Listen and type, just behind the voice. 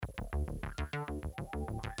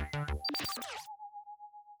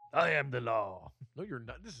I am the law. No, you're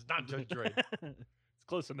not. This is not Judge Dredd. It's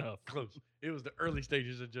close enough. Close. It was the early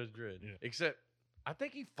stages of Judge Dredd. Yeah. Except, I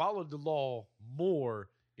think he followed the law more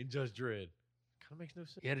in Judge Dredd. Kind of makes no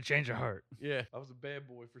sense. You had to change your heart. Yeah, I was a bad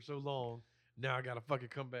boy for so long. Now I gotta fucking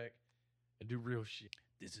come back and do real shit.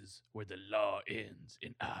 This is where the law ends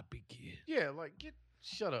and I begin. Yeah, like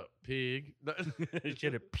shut up, pig.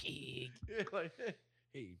 Shut up, pig. Yeah, like,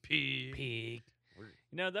 hey, pig. Pig. We're-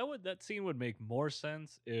 You know, that scene would make more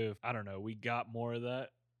sense if, I don't know, we got more of that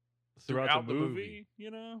throughout the movie,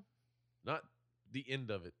 you know? Not the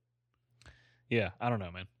end of it. Yeah, I don't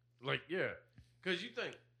know, man. Like, yeah, because you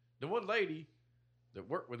think the one lady that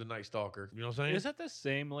worked with the Night Stalker, you know what I'm saying? Is that the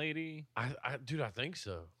same lady Dude, I think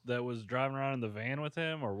so. that was driving around in the van with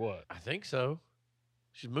him or what? I think so.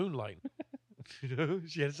 She's moonlighting. You know,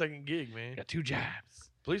 she had a second gig, man. Got 2 jobs.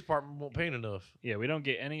 Police department won't pay enough. Yeah, we don't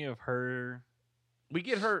get any of her We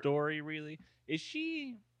get her. story really. Is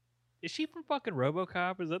she from fucking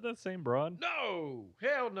RoboCop? Is that same broad? No,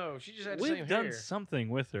 hell no. She just had the We've same done hair. something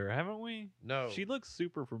with her, haven't we? No, She looks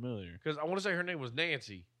super familiar. because I want to say her name was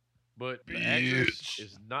Nancy, but the Bitch. actress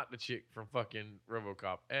is not the chick from fucking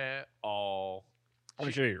RoboCop at all. I'm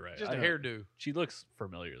She- sure you're right. Just I a know. hairdo. She looks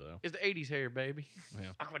familiar though. It's the '80s hair, baby.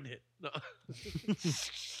 Yeah. Aquanet. No.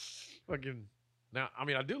 Fucking. Now, I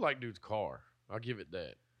mean, I do like dude's car. I'll give it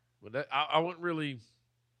that. But that I wouldn't really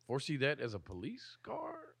foresee that as a police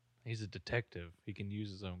car. He's a detective. He can use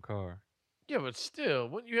his own car. Yeah, but still,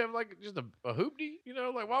 wouldn't you have like just a hoopty? You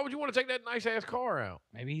know, like why would you want to take that nice ass car out?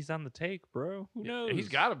 Maybe he's on the take, bro. Who Yeah, knows? he's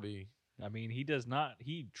got to be. I mean, he does not.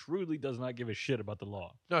 He truly does not give a shit about the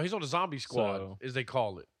law. No, he's on the zombie squad, So- as they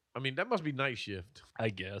call it. I mean, that must be night shift. I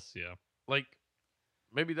guess, yeah. Like,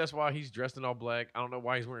 maybe that's why he's dressed in all black. I don't know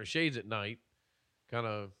why he's wearing shades at night. Kind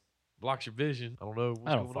of blocks your vision. I don't know. What's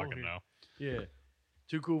I don't going on fucking here. know. Yeah.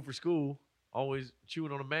 Too cool for school. Always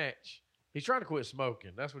chewing on a match. He's trying to quit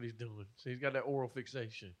smoking. That's what he's doing. So he's got that oral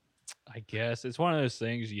fixation. I guess it's one of those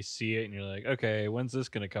things you see it and you're like, okay, when's this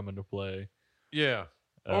gonna come into play? Yeah.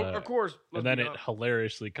 Of course. and then it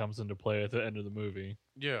hilariously comes into play at the end of the movie.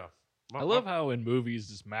 Yeah. I love how in movies,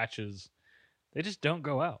 just matches, they just don't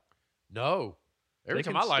go out. No. Every They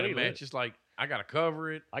time can I light a stay match, lit. it's like, I got to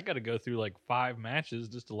cover it. I got to go through like 5 matches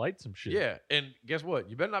just to light some shit. Yeah. And guess what?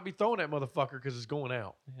 You better not be throwing that motherfucker because it's going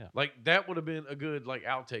out. Yeah. Like, that would have been a good, like,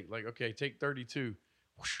 outtake. Like, okay, take 32.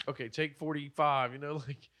 Whoosh, okay, take 45. You know,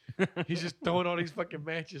 like, he's just throwing all these fucking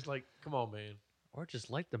matches. Like, come on, man. Or just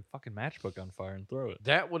light the fucking matchbook on fire and throw it.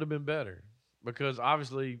 That would have been better because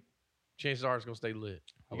obviously, chances are it's going to stay lit.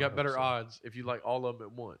 I You would got hope better so. odds if you like all of them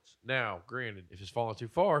at once. Now, granted, if it's falling too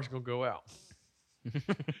far, it's going to go out.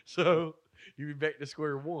 So you be back to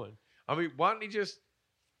square one. I mean, why don't he just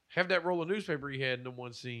have that roll of newspaper he had in the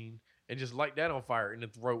one scene and just light that on fire and then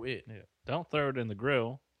throw it? Yeah. Don't throw it in the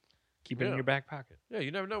grill. Keep it in Yeah. your back pocket. Yeah,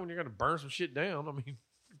 you never know when you're going to burn some shit down. I mean,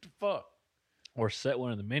 what the fuck? Or set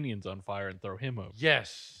one of the minions on fire and throw him over.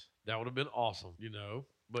 Yes, that would have been awesome, you know.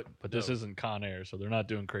 But This no. isn't Con Air, so they're not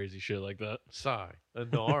doing crazy shit like that. Sigh.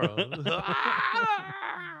 Nara.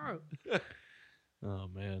 Oh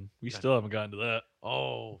man, we Nah. still haven't gotten to that.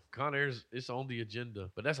 Oh, Con Air's it's on the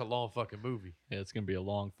agenda, but that's a long fucking movie. Yeah, it's gonna be a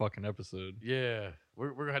long fucking episode. Yeah,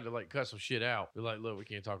 we're gonna have to like cut some shit out. We're like, look, we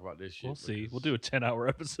can't talk about this shit. We'll see. because- We'll do a 10-hour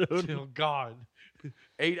episode. Oh God,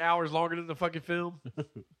 8 hours longer than the fucking film.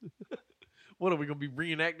 What are we gonna be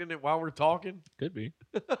reenacting it while we're talking? Could be.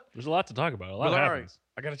 There's a lot to talk about. A lot But all right, happens.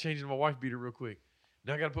 I gotta change into my wife beater real quick.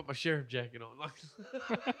 Now I gotta put my sheriff jacket on.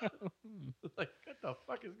 Like, what the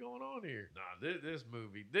fuck is going on here? Nah, this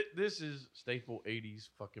movie, this is staple '80s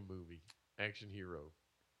fucking movie, action hero.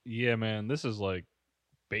 Yeah, man, this is like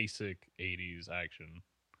basic 80s action.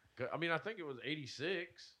 'Cause, I mean, I think it was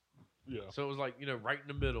 '86, Yeah. so it was like right in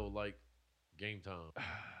the middle, like game time.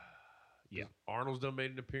 Yeah. 'Cause Arnold's done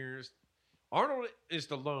made an appearance. Arnold and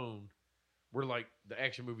Stallone were like the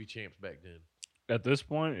action movie champs back then. At this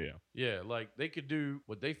point, yeah. Yeah, like they could do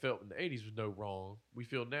what they felt in the '80s was no wrong. We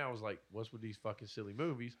feel now is like, what's with these fucking silly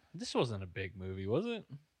movies? This wasn't a big movie, was it?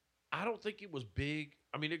 I don't think it was big.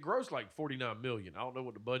 I mean, it grossed like 49 million. I don't know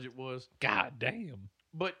what the budget was, God damn.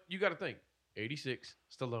 but you got to think, '86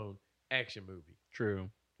 Stallone action movie. True.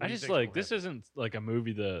 What I do you just think's like gonna this happen? isn't like a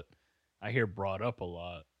movie that I hear brought up a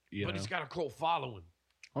lot. You But know? it's got a cult following.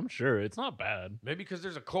 I'm sure it's not bad. Maybe because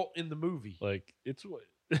there's a cult in the movie. Like it's what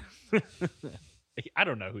I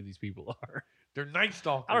don't know who these people are. They're Night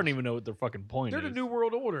Stalkers. I don't even know what their fucking point They're is. the New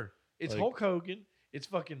World Order. It's Like- Hulk Hogan. It's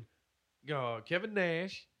fucking Kevin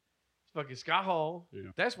Nash. It's fucking Scott Hall.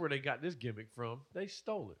 Yeah. That's where they got this gimmick from. They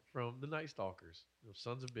stole it from the Night Stalkers. Those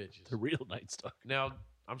sons of bitches. The real Night Stalker. Now,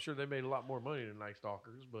 I'm sure they made a lot more money than Night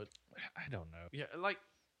Stalkers, but I don't know. yeah, like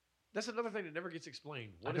That's another thing that never gets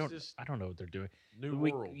explained. What is this I don't know what they're doing. new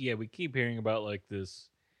world? Yeah, we keep hearing about like this,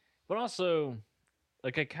 but also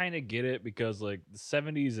like I kind of get it because like the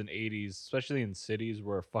 70s and 80s, especially in cities,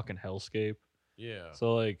 were a fucking hellscape. Yeah.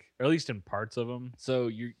 So like, or at least in parts of them. So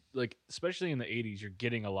you're like, especially in the 80s, you're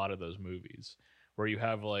getting a lot of those movies where you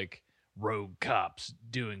have like rogue cops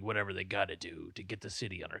doing whatever they got to do to get the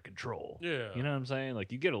city under control. Yeah. You know what I'm saying?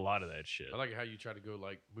 Like you get a lot of that shit. I like how you try to go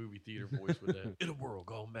like movie theater voice with that. In a world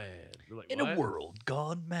gone mad. You're like, In what? a world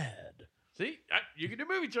gone mad. See, you can do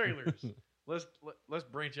movie trailers. Let's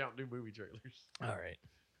branch out and do movie trailers. All right.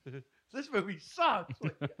 This movie sucks.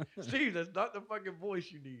 Like, Steve, that's not the fucking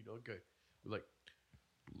voice you need. Okay. We're like,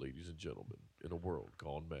 ladies and gentlemen, in a world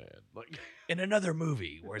gone mad. Like In another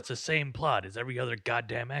movie where it's the same plot as every other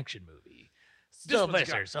goddamn action movie. This one's got-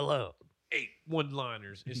 Sylvester Stallone. 8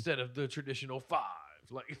 one-liners instead of the traditional 5.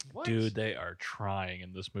 Like what? Dude, they are trying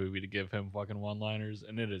in this movie to give him fucking one-liners,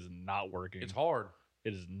 and it is not working. It's hard.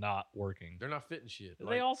 It is not working. They're not fitting shit.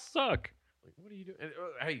 They all suck. Like, what are you doing? And,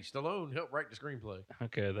 hey, Stallone helped write the screenplay.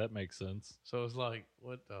 Okay, that makes sense. So it's like,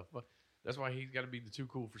 what the fuck? That's why he's got to be the too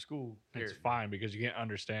cool for school. It's character. fine because you can't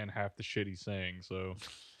understand half the shit he's saying, so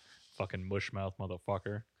fucking mushmouth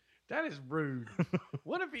motherfucker. That is rude.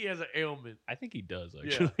 What if he has an ailment? I think he does,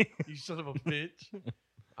 Yeah. actually. You son of a bitch.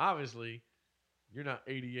 Obviously, you're not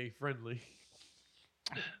ADA friendly.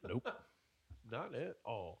 Nope. Not at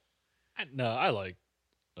all. I like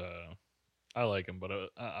him, but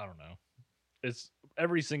I don't know. It's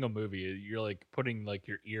every single movie you're like putting like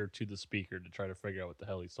your ear to the speaker to try to figure out what the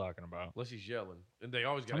hell he's talking about. Unless he's yelling. And they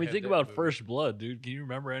always got I mean, think about First Blood, dude. Can you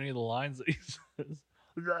remember any of the lines that he says?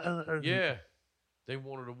 Yeah. They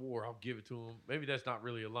wanted a war. I'll give it to them. Maybe that's not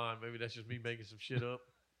really a line. Maybe that's just me making some shit up.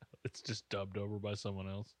 It's just dubbed over by someone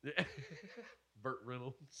else. Yeah. Burt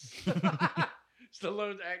Reynolds.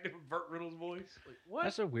 Stallone's acting with Burt Reynolds' voice. Like, what?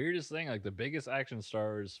 That's the weirdest thing. Like the biggest action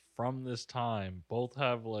stars from this time both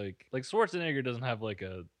have like Schwarzenegger doesn't have like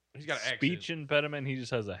a He's got an speech accent. impediment. He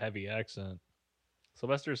just has a heavy accent.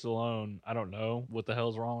 Sylvester Stallone, I don't know what the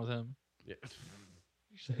hell's wrong with him. Yeah.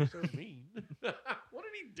 You say so mean. What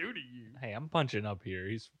did he do to you? Hey, I'm punching up here.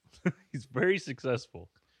 He's very successful.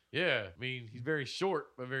 Yeah, I mean, he's very short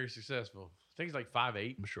but very successful. I think he's like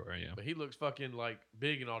 5'8", I'm sure, yeah. but he looks fucking like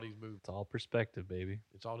big in all these movies. It's all perspective, baby.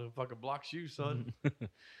 It's all them fucking block shoes, son.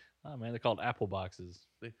 Oh man, they're called apple boxes.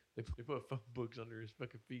 they put phone books under his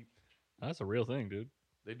fucking feet. That's a real thing, dude.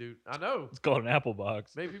 They do. I know. It's called an apple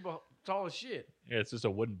box. Maybe people tall as shit. Yeah, it's just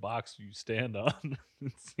a wooden box you stand on.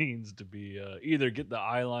 It seems to be either get the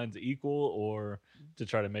eye lines equal or to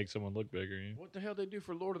try to make someone look bigger. You know? What the hell they do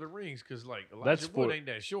for Lord of the Rings? Because like That's Elijah Wood for- ain't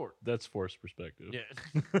that short. That's forced perspective.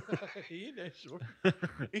 Yeah, he ain't that short.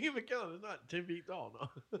 Ian McKellen is not 10 feet tall.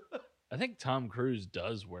 No. I think Tom Cruise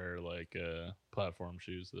does wear like platform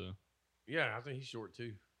shoes though. Yeah, I think he's short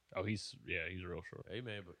too. Oh, he's real short. Hey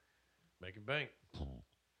man, but making bank.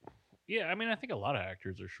 Yeah, I mean, I think a lot of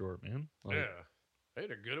actors are short, man. Like, Yeah. Hey,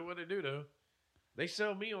 they're good at what they do, though. They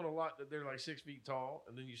sell me on a lot that they're like 6 feet tall,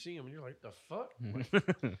 and then you see them and you're like, the fuck?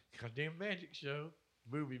 Like, goddamn magic show.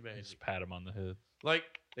 Movie magic. just pat him on the head. Like,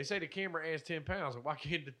 they say the camera adds 10 pounds, and why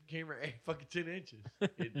can't the camera add fucking 10 inches?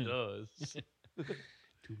 It does.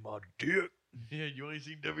 To my dick. Yeah, you ain't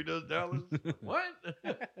seen Debbie Does Dallas? What?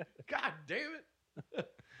 God damn it. This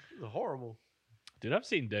is horrible. Dude, I've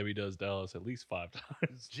seen Debbie Does Dallas at least 5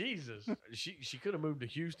 times. Jesus. She could have moved to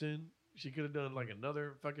Houston. She could have done like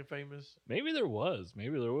another fucking famous. Maybe there was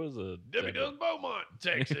a Debbie Does Beaumont,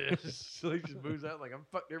 Texas. So he just moves out like, I'm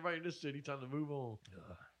fucking everybody in this city. Time to move on.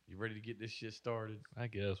 You ready to get this shit started? I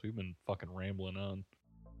guess we've been fucking rambling on.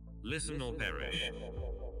 Listen or perish.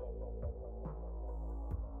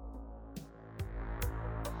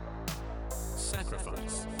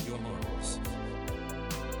 Sacrifice your morals.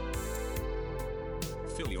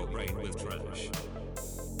 Fill your brain with trash.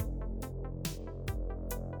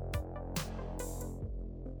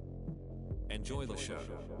 Enjoy the show.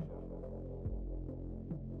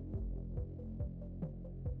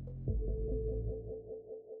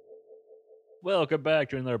 Welcome back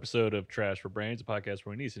to another episode of Trash for Brains, a podcast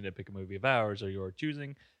where we need to nitpick a movie of ours or your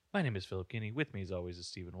choosing. My name is Philip Kinney. With me, as always, is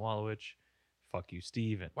Stephen Wallowich. Fuck you,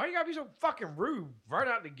 Steven. Why you gotta be so fucking rude right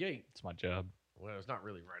out the gate? It's my job. Well, it's not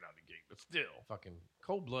really right out the gate, but still. Fucking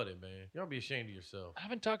cold-blooded, man. You ought to be ashamed of yourself. I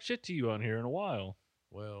haven't talked shit to you on here in a while.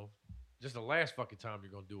 Well, just the last fucking time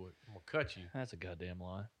you're gonna do it. I'm gonna cut you. That's a goddamn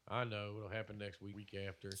lie. I know. It'll happen next week, week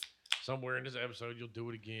after. Somewhere in this episode, you'll do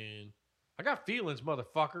it again. I got feelings,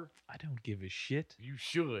 motherfucker. I don't give a shit. You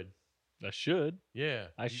should. I should. Yeah.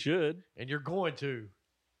 I should. And you're going to.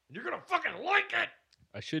 And you're gonna fucking like it.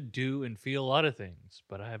 I should do and feel a lot of things,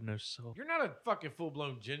 but I have no soul. You're not a fucking full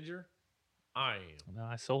blown ginger. I am. No,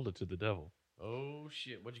 I sold it to the devil. Oh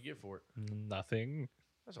shit! What'd you get for it? Nothing.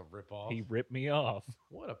 That's a ripoff. He ripped me off.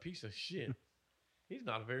 What a piece of shit. He's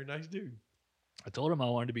not a very nice dude. I told him I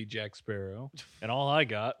wanted to be Jack Sparrow, and all I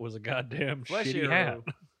got was a goddamn Flesh shitty hat. arrow.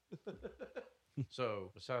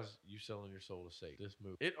 So, besides you selling your soul to Satan, this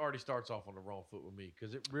movie, it already starts off on the wrong foot with me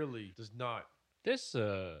because it really does not. This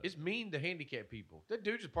It's mean to handicapped people. That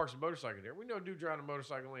dude just parks a motorcycle there. We know a dude driving a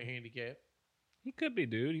motorcycle ain't handicapped. he could be,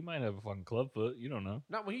 dude. He might have a fucking club foot. You don't know.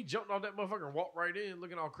 Not when he jumped off that motherfucker and walked right in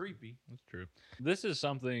looking all creepy. That's true. This is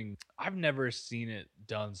something I've never seen it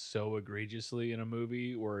done so egregiously in a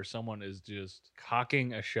movie where someone is just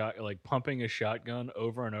cocking a shot, like pumping a shotgun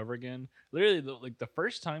over and over again. Literally, the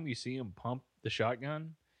first time you see him pump the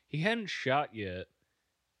shotgun, he hadn't shot yet,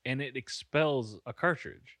 and it expels a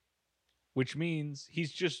cartridge, which means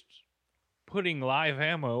he's just putting live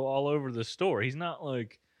ammo all over the store. He's not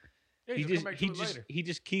like Yeah, he he'll just come back to he it just later. he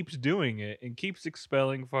just keeps doing it and keeps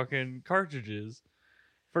expelling fucking cartridges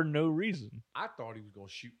for no reason. I thought he was gonna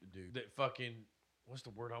shoot the dude. That fucking what's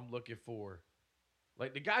the word I'm looking for?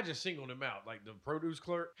 Like the guy just singled him out. Like the produce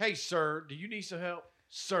clerk. Hey sir, do you need some help?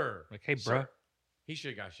 Sir. Like, hey, Sir. bruh. He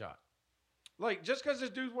should have got shot. Like just because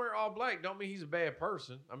this dude's wearing all black don't mean he's a bad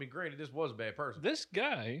person. I mean, granted, this was a bad person. This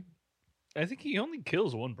guy, I think he only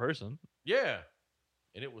kills one person. Yeah.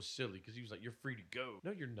 And it was silly because he was like, "You're free to go."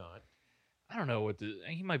 No, you're not. I don't know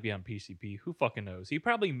he might be on PCP. Who fucking knows? He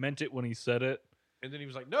probably meant it when he said it. And then he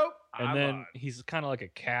was like, "Nope." And I then lied." he's kind of like a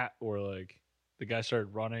cat, or like the guy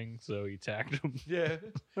started running, so he attacked him. Yeah.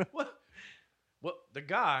 What? Well, the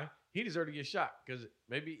guy, he deserved to get shot because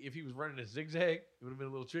maybe if he was running a zigzag, it would have been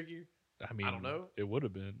a little trickier. I mean, don't know. It would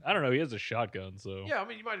have been. I don't know. He has a shotgun, so Yeah, I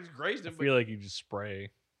mean, you might have just grazed I him, feel like you just spray.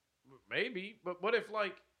 but maybe. But what if,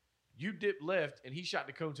 like, you dip left and he shot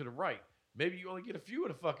the cone to the right? Maybe you only get a few of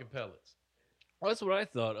the fucking pellets. Well, that's what I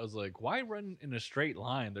thought. I was like, why run in a straight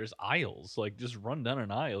line? There's aisles. Like, just run down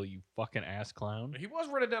an aisle, you fucking ass clown. He was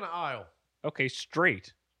running down an aisle. Okay,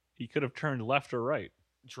 straight. He could have turned left or right.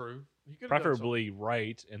 True. He could have Preferably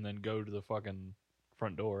right, and then go to the fucking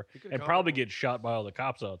front door. He could've And gone probably to- get shot by all the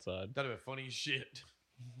cops outside. That'd have been funny as shit.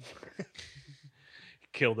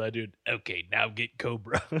 Kill that dude. Okay, now get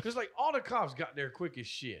Cobra. Because like all the cops got there quick as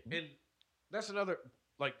shit, and that's another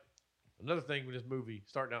thing with this movie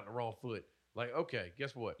starting out in the wrong foot. Like, okay,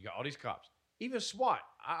 guess what? You got all these cops, even SWAT.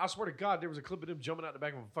 I swear to God, there was a clip of them jumping out the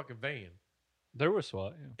back of a fucking van, There was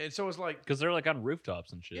SWAT, yeah. and so it's like, Because they're like on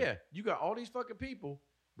rooftops and shit. yeah, you got all these fucking people,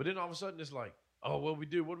 but then all of a sudden it's like, oh, what do we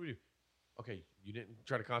do? What do we do? Okay, you didn't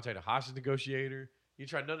try to contact a hostage negotiator. You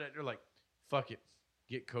tried none of that. They're like, fuck it,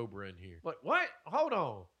 get Cobra in here. Like, what? Hold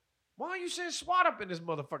on. Why don't you send SWAT up in this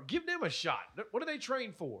motherfucker? Give them a shot. What are they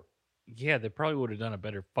trained for? Yeah, they probably would have done a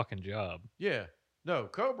better fucking job. Yeah. No,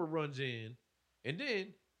 Cobra runs in, and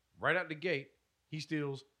then right out the gate, he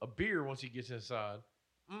steals a beer once he gets inside.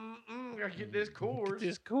 Gotta get this Coors. Get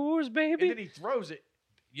this Coors, And baby. then he throws it.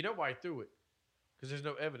 You know why he threw it? Because there's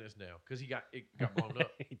no evidence now. Because it got blown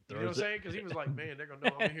up. He You know what I'm throws it. saying? Because he was like, man, they're gonna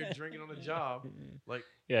know I'm in here drinking on the job. Like,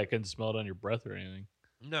 Yeah, I couldn't smell it on your breath or anything.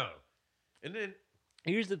 no. And then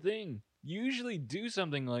Here's the thing. You usually do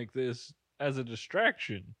something like this as a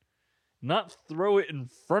distraction, not throw it in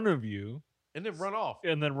front of you run off.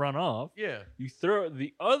 and then run off. Yeah. You throw it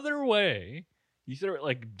the other way. You throw it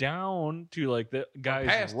like down to like the guy's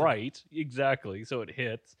past him. right. Exactly. So it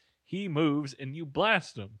hits. He moves and you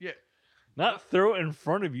blast him. Yeah. Not throw it in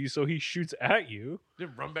front of you so he shoots at you.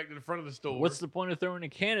 Then run back to the front of the store. What's the point of throwing a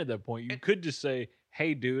can at that point? You And- could just say,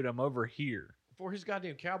 hey, dude, I'm over here. For his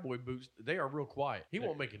goddamn cowboy boots, they are real quiet. He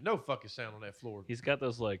won't make no fucking sound on that floor. He's got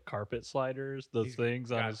those like carpet sliders, those He's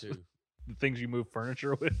things on got his, to. the things you move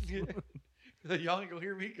furniture with. Y'all ain't gonna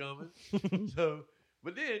hear me coming. So,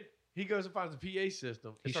 but then he goes and finds a PA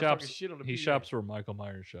system. And He starts talking shops. shit on the He PA. shops where Michael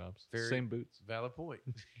Myers shops. Very- Same boots. Valid point.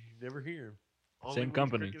 You never hear him. Only Same when he's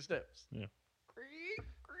company. creaking steps. Yeah. Creak,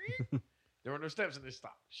 creak. There were no steps in this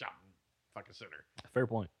shopping fucking center. Fair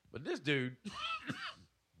point. But this dude,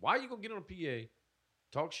 why you gonna get on a PA,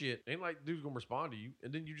 talk shit? Ain't like dude's gonna respond to you,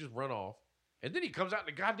 and then you just run off, and then he comes out in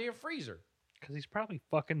the goddamn freezer. Because he's probably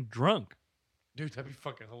fucking drunk. Dude, that'd be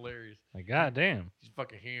fucking hilarious. Like, goddamn. He's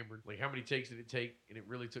fucking hammered. Like, how many takes did it take? And it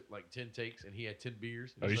really took like 10 takes, and he had 10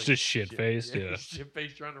 beers. And Oh, he's like, just shit-faced, yeah. He's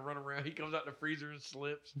shit-faced trying to run around. He comes out the freezer and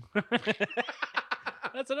slips.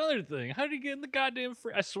 That's another thing. How did he get in the goddamn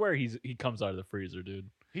freezer? I swear he comes out of the freezer, dude.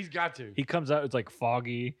 He's got to. He comes out, it's like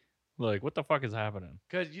foggy. Like, what the fuck is happening?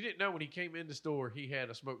 Because you didn't know when he came in the store, he had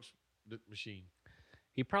a smoke machine.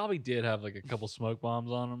 He probably did have like a couple smoke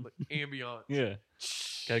bombs on him. Like ambiance. Yeah.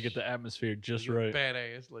 Gotta get the atmosphere just You're right.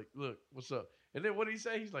 Badass. Like, look, what's up? And then what did he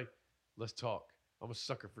say? He's like, let's talk. I'm a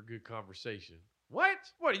sucker for good conversation. What?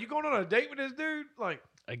 What? Are you going on a date with this dude? Like,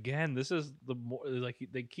 Again, this is the more like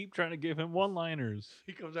they keep trying to give him one-liners.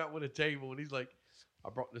 he comes out with a table and he's like, I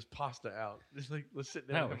brought this pasta out. Just like, let's sit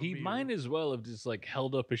down. and No, have a he meal." might as well have just like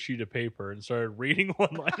held up a sheet of paper and started reading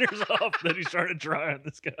one-liners off that he started trying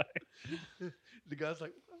this guy. The guy's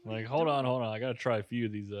like, Like, hold on, I gotta try a few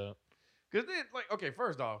of these out. Because then, like, okay,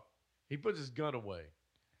 first off, he puts his gun away.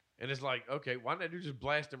 And it's like, okay, why didn't that dude just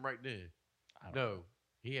blast him right then? I don't No, know.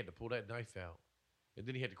 he had to pull that knife out. And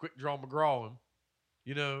then he had to quick draw McGraw him.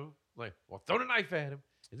 You know, like, well, throw the knife at him.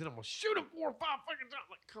 And then I'm going to shoot him 4 or 5 fucking times.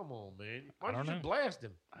 Like, come on, man. Why I don't you don't just know. blast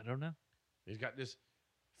him? I don't know. He's got this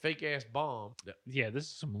fake ass bomb. Yeah, this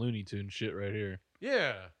is some Looney Tune shit right here.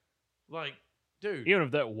 Yeah. Like, dude. Even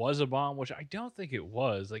if that was a bomb, which I don't think it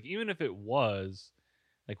was, like even if it was,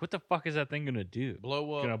 like what the fuck is that thing gonna do?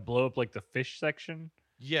 Blow up. Gonna blow up like the fish section?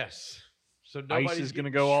 Yes. So Ice nobody's is gonna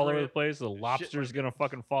getting go all over the shrimp. place. The and shit lobster's like gonna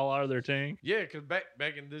fucking fall out of their tank. Yeah, because back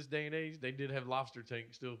in this day and age, they did have lobster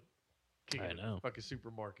tanks still kicking I in know. the fucking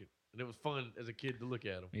supermarket. And it was fun as a kid to look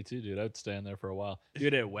at them. Me too, dude. I'd stand there for a while.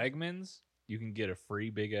 Dude, at Wegmans, you can get a free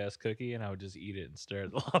big ass cookie, and I would just eat it and stare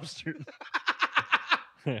at the lobster.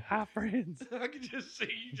 Hi, friends. I can just see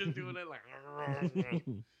you just doing that like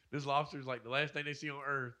this lobster's like the last thing they see on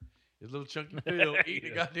earth. His little chunky Phil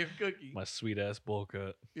eating Yeah. a goddamn cookie. My sweet ass bowl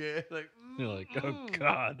cut. Yeah, like You're like, oh mm.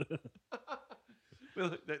 god,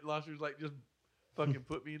 Well, that lobster's like just fucking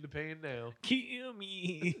put me in the pan now. kill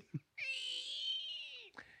me.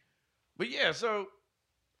 But yeah, so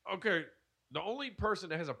okay, the only person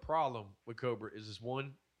that has a problem with Cobra is this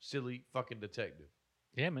one silly fucking detective.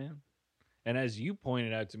 Yeah, man. And as you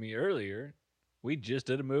pointed out to me earlier, we just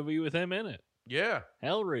did a movie with him in it. Yeah,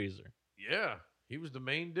 Hellraiser. yeah, he was the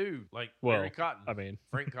main dude, like Well, Barry Cotton, I mean,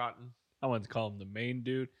 Frank Cotton. I wouldn't call him the main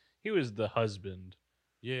dude. He was the husband.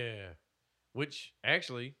 Yeah, which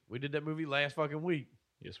actually we did that movie last fucking week.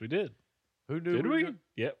 Yes, we did. Who knew? Did were we? gonna-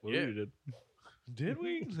 Yeah, Yeah. we did. Did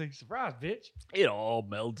we? Like, surprise, bitch. It all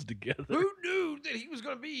melds together. Who knew that he was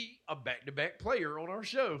going to be a back-to-back player on our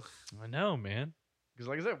show? I know, man. Because,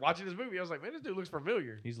 like I said, watching this movie, I was like, man, this dude looks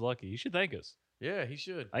familiar. He's lucky. He should thank us. Yeah, he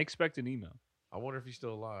should. I expect an email. I wonder if he's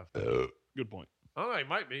still alive. Good point. I don't know. He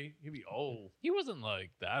might be. He'd be old. He wasn't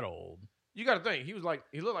like that old. You got to think. He looked like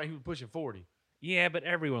he was pushing 40. Yeah, but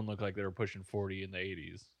everyone looked like they were pushing 40 in the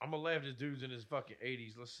 80s. I'm going to laugh this dude's in his fucking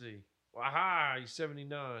 80s. Let's see. Well, aha, he's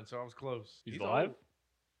 79, so I was close. He's alive? old.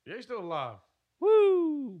 Yeah, he's still alive.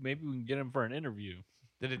 Woo! Maybe we can get him for an interview.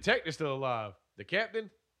 The detective's still alive. The captain,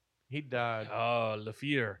 he died Oh,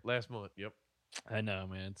 LaFleur. last month. Yep. I know,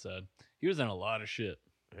 man. It's sad. He was in a lot of shit.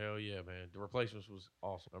 Hell yeah, man. The Replacements was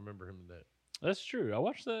awesome. I remember him in that. That's true. I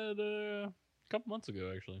watched that a couple months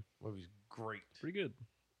ago, actually. Movie's great. Pretty good.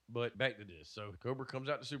 But back to this. So Cobra comes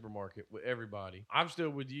out the supermarket with everybody. I'm still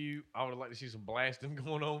with you. I would like to see some blasting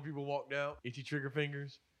going on. People walked out, itchy trigger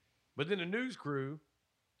fingers. But then the news crew,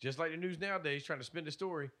 just like the news nowadays, trying to spin the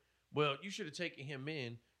story. Well, you should have taken him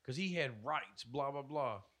in because he had rights, blah, blah,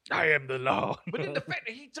 blah. I am the law. But then the fact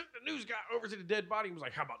that he took the news guy over to the dead body and was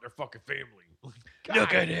like, how about their fucking family? Look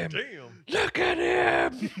at God him. Damn. Look at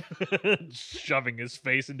him! Shoving his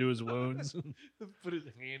face into his wounds. Put his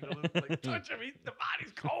hand on him, like, touch him. The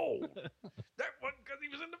body's cold. That wasn't because he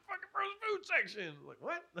was in the fucking frozen food section. Like,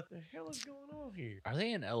 what the hell is going on here? Are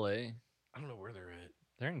they in LA? I don't know where they're at.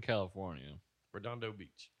 They're in California. Redondo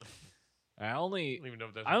Beach. I I only don't even know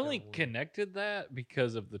if that's I in only California. connected that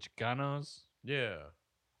because of the Chicanos. Yeah.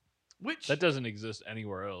 Which That doesn't exist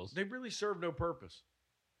anywhere else. they really serve no purpose.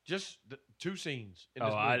 Just the 2 scenes in Oh,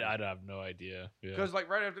 this movie. I'd have no idea. Yeah. Because like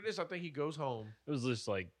right after this, I think he goes home It was just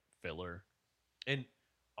like filler. and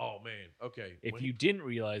oh man, okay. If when you didn't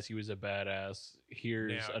realize he was a badass,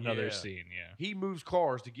 here's Now, another yeah. scene. Yeah. he moves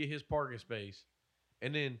cars to get his parking space,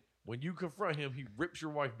 and then when you confront him, he rips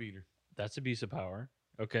your wife beater. That's abuse of power.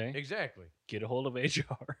 Okay. Exactly. Get a hold of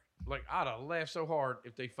HR. Like I'd have laughed so hard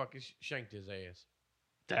if they fucking shanked his ass.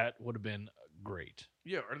 That would have been great.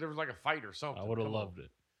 Yeah, or there was like a fight or something. I would have Come on. loved it.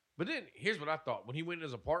 But then here's what I thought: when he went in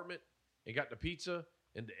his apartment and got the pizza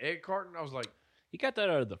and the egg carton, I was like, He got that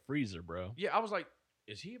out of the freezer, bro. yeah, I was like,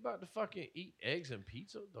 is he about to fucking eat eggs and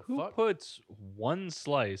pizza? The Who fuck? puts one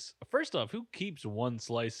slice? First off, who keeps one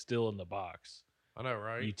slice still in the box? I know,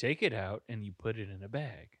 right? You take it out and you put it in a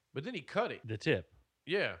bag. But then he cut it. The tip.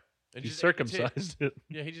 Yeah. And He just ate the tip. circumcised it.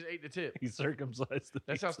 Yeah, he just ate the tip. He circumcised the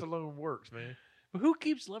That's how pizza. Stallone works, man. But who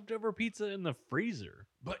keeps leftover pizza in the freezer?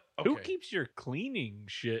 But Who okay, keeps your cleaning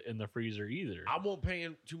shit in the freezer either? I won't pay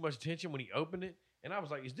him too much attention when he opened it, and I was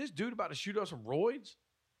like, "Is this dude about to shoot up some roids?"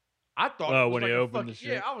 I thought Oh, it was when he like a opened the fucking-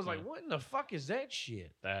 Yeah, shit? I was like, Yeah. "What in the fuck is that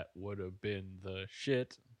shit?" That would have been the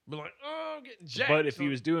shit. But like, oh, I'm getting jacked. But if he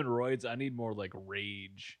was doing roids, I need more like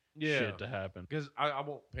rage Yeah. shit to happen. because I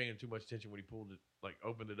won't pay him too much attention when he pulled it, like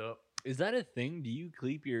opened it up. Is that a thing? Do you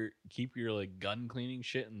keep your like gun cleaning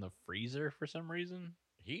shit in the freezer for some reason?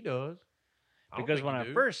 He does. I don't Because think when he I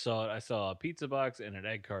do. first saw it, I saw a pizza box and an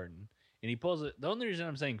egg carton. And he pulls it. The only reason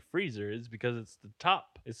I'm saying freezer is because it's the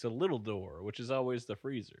top. It's the little door, which is always the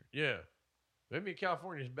freezer. Yeah, maybe in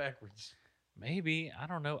California is backwards. Maybe. I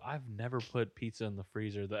don't know. I've never put pizza in the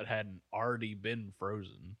freezer that hadn't already been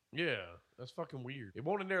frozen. Yeah, that's fucking weird. It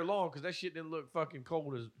won't in there long because that shit didn't look fucking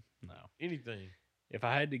cold as No. anything. If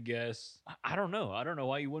I had to guess, I don't know. I don't know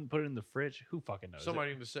why you wouldn't put it in the fridge. Who fucking knows?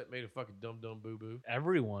 Somebody in the set made a fucking dumb boo boo.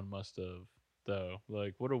 Everyone must have, though.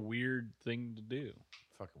 Like, what a weird thing to do.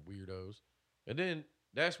 Fucking weirdos. And then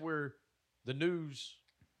that's where the news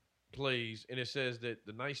plays, and it says that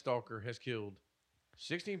the Night Stalker has killed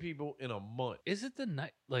 16 people in a month. Is it the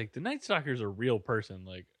night? Like, the Night Stalker's a real person.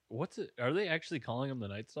 Like, what's it? Are they actually calling him the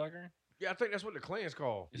Night Stalker? Yeah, I think that's what the Klan's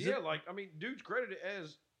called. Is Yeah, it- like I mean, dude's credited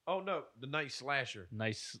as the Night Slasher.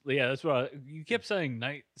 Nice. Yeah, that's what you kept saying.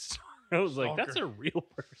 Night Stalker. I was like, that's a Stalker. real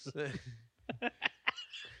person.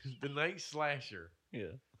 The Night Slasher.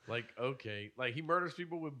 Yeah. Like, okay. Like he murders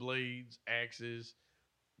people with blades, axes,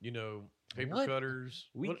 paper What? cutters.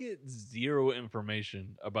 We What- get zero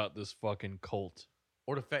information about this fucking cult.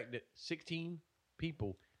 or the fact that 16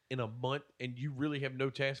 people in a month and you really have no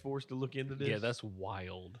task force to look into this. Yeah, that's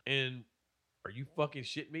wild. And are you fucking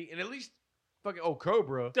shitting me? And at least fucking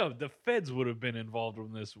Cobra. No, the feds would have been involved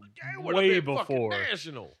in this it would've way been fucking before.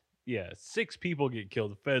 national. Yeah, 6 people get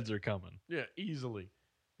killed. The feds are coming. Yeah, easily.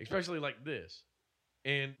 Especially like this.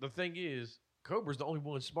 And the thing is, Cobra's the only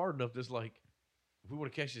one smart enough that's like, if we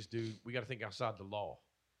want to catch this dude, we got to think outside the law.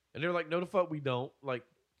 And they're like, no, the fuck we don't. Like,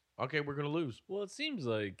 okay, we're going to lose. Well, it seems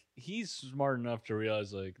like he's smart enough to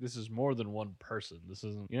realize like this is more than one person. This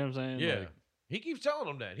isn't, you know what I'm saying? Yeah. Like, He keeps telling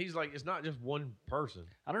them that. He's like, it's not just one person.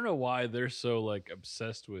 I don't know why they're so like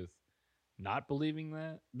obsessed with not believing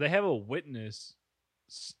that. They have a witness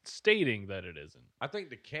stating that it isn't. I think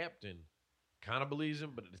the captain kind of believes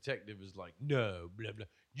him, but the detective is like, no, blah, blah.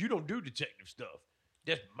 You don't do detective stuff.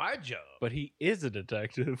 That's my job. But he is a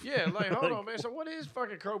detective. Yeah, like, hold Like, on, man. So what is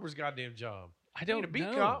fucking Cobra's goddamn job? I He don't ain't a beat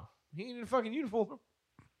know. cop. He ain't in a fucking uniform.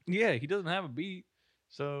 Yeah, he doesn't have a beat.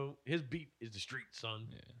 So his beat is the street, son.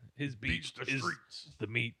 Yeah. His beat Beats the is streets. the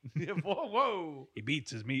meat. Yeah, whoa. He beats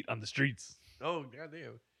his meat on the streets. Oh,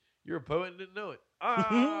 goddamn. You're a poet and didn't know it.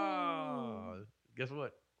 Ah. Guess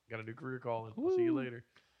what? Got a new career calling. I'll see you Woo. later.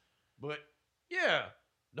 But yeah,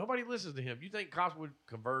 nobody listens to him. You think cops would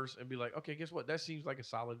converse and be like, okay, guess what? That seems like a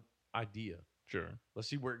solid idea. Sure. Let's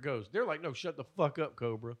see where it goes. They're like, no, shut the fuck up,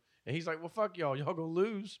 Cobra. And he's like, well, fuck y'all. Y'all gonna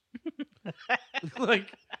lose.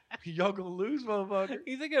 Like, y'all gonna lose, motherfucker.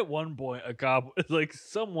 You think at one point a cop, like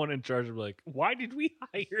someone in charge, of like, why did we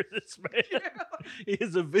hire this man? He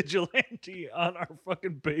is a vigilante on our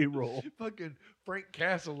fucking payroll. Fucking Frank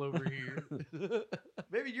Castle over here.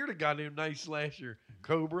 Maybe you're the goddamn Night Slasher,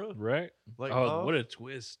 Cobra. Right? Like, Oh, huh? what a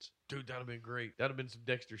twist. Dude, that'd have been great. That'd have been some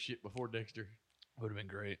Dexter shit before Dexter. Would have been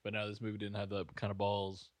great. But now this movie didn't have that kind of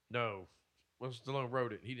balls. No. When Stallone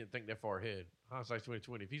wrote it, he didn't think that far ahead. Hindsight's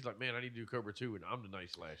 2020. If he's like, man, I need to do Cobra 2 and I'm the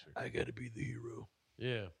Night Slasher. I gotta be the hero.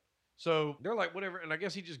 Yeah. So they're like, whatever. And I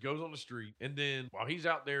guess he just goes on the street. And then while he's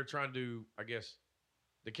out there trying to, I guess,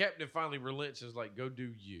 the captain finally relents and is like, go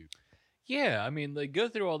do you. Yeah, I mean, they go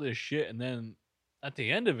through all this shit, and then at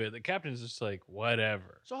the end of it, the captain's just like,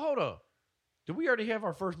 whatever. So hold up. Did we already have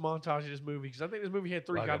our first montage of this movie? Because I think this movie had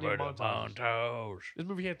three goddamn montages. montage. This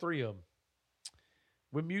movie had 3 of them.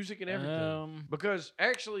 With music and everything. Because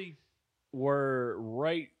actually, We're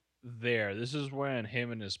right there. This is when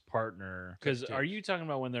him and his partner. Because Tips. are you talking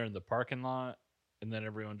about when they're in the parking lot and then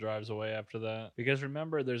everyone drives away after that? Because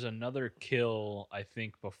remember, there's another kill, I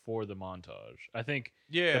think, before the montage. I think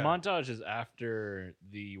yeah. the montage is after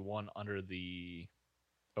the one under the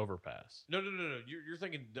overpass. No. You're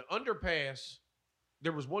thinking the underpass.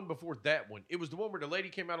 There was one before that one. It was the one where the lady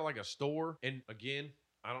came out of like a store. And again,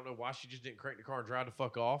 I don't know why she just didn't crank the car and drive the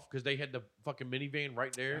fuck off. Because they had the fucking minivan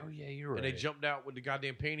right there. Oh, yeah, you're right. And they jumped out with the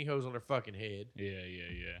goddamn pantyhose on their fucking head.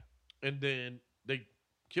 Yeah. And then they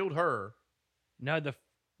killed her. No,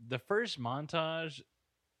 the first montage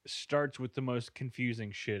starts with the most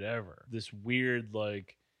confusing shit ever. This weird,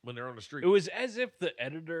 like, When they're on the street. it was as if the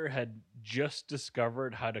editor had just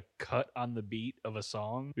discovered how to cut on the beat of a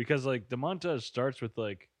song, because like the montage starts with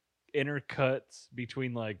like intercuts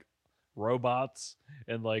between like robots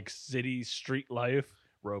and like city street life,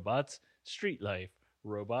 robots, street life.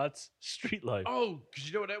 Robots, street life. Oh, because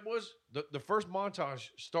you know what that was? The first montage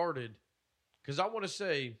started because I want to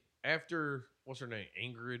say after what's her name,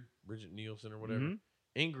 Ingrid, Bridget Nielsen or whatever. Mhm.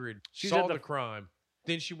 Ingrid She's saw at the the- crime,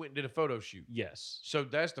 then she went and did a photo shoot. Yes. So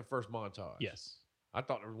that's the first montage. Yes. I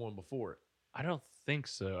thought there was one before it. I don't think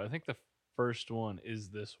so. I think the first one is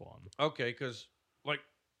this one. Okay, because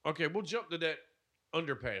we'll jump to that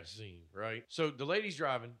underpass scene, right? So the lady's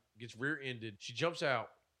driving, gets rear-ended. She jumps out.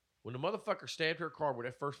 When the motherfucker stabbed her car with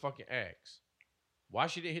that first fucking axe, why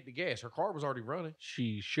she didn't hit the gas? Her car was already running.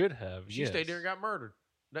 She should have. She stayed there and got murdered.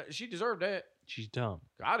 She deserved that. She's dumb.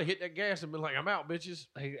 I'd have hit that gas and been like, I'm out, bitches.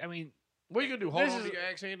 I mean, What are you going to do? Hold This on is- to your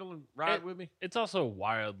axe handle and ride with me? it's also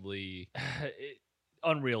wildly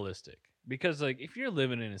unrealistic because, like, if you're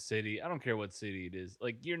living in a city, I don't care what city it is,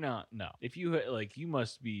 like, you're not. No, if you you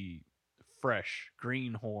must be fresh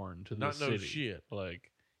greenhorn to the Not no city. shit.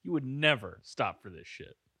 Like, you would never stop for this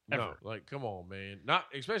shit. No, Ever. come on, man. Not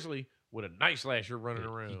especially with a knife slasher running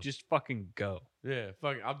around. You just fucking go. Yeah,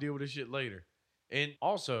 fuck it. I'll deal with this shit later. And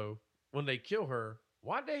also, when they kill her,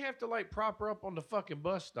 why'd they have to prop her up on the fucking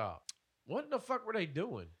bus stop? What in the fuck were they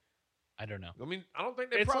doing? I don't know. I mean, I don't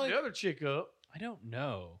think they It's propped like- the other chick up. I don't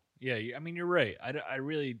know. Yeah, I mean, you're right. I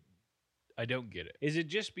really, I don't get it. Is it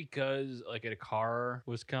just because like a car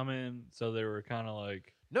was coming, so they were kind of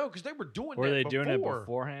like, No, because they were doing were that they before. doing it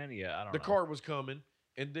beforehand? Yeah, I don't The know. car was coming,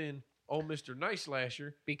 and then Mr. Knife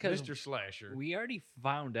Slasher, Because Mr. Slasher. we already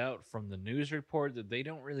found out from the news report that they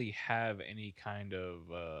don't really have any kind of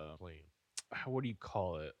Plan. what do you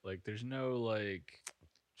call it? Like, there's no like,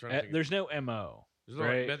 Trying to think of- there's no MO, there's no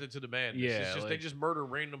right? method to the madness. Yeah, it's just they like- just murder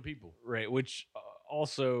random people. right? Which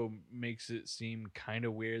also makes it seem kind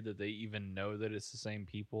of weird that they even know that it's the same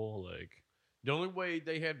people. Like, The only way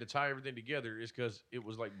they had to tie everything together is because it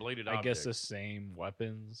was like bladed I guess objects. the same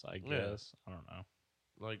weapons. I Yeah. guess I don't know.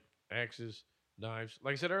 Like axes, knives.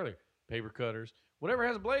 Like I said earlier, paper cutters. Whatever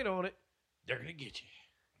has a blade on it, they're gonna get you.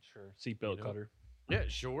 Sure. Seatbelt know? cutter. Yeah,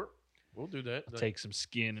 sure. We'll do that. I'll take some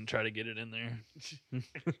skin and try to get it in there.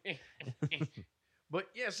 But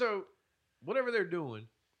yeah, so whatever they're doing,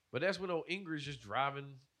 but that's when old Ingrid's just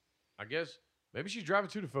driving. I guess maybe she's driving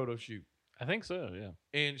to the photo shoot, I think so. Yeah.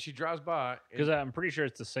 and she drives by. Because and- I'm pretty sure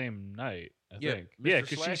it's the same night. I Yeah, think. Mr. Yeah,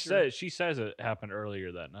 because Slasher- she says it happened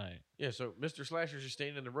earlier that night. yeah, so Mr. Slasher's just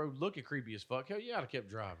standing in the road looking creepy as fuck. Hell yeah, I'd have kept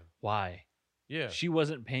driving. Why? Yeah, She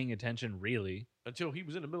wasn't paying attention really. until he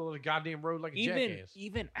was in the middle of the goddamn road like a Even jackass.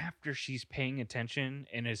 even after she's paying attention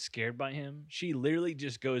and is scared by him, she literally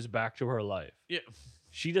just goes back to her life. Yeah,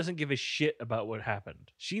 She doesn't give a shit about what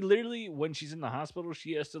happened. She literally, when she's in the hospital,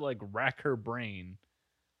 she has to like rack her brain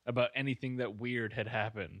about anything that weird had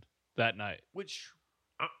happened that night. which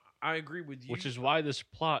I agree with you. Which is why this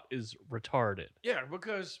plot is retarded. Yeah,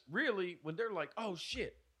 because really, when they're like, "Oh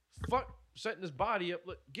shit, fuck, setting this body up.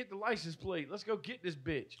 Look, get the license plate. Let's go get this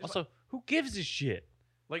bitch." It's Also, who gives a shit?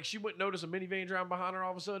 like she wouldn't notice a minivan driving behind her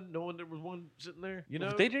all of a sudden, knowing there was one sitting there. You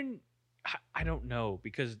know, They didn't. I don't know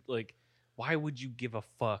because like, why would you give a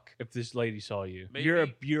fuck if this lady saw you? Maybe-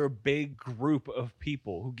 You're a big group of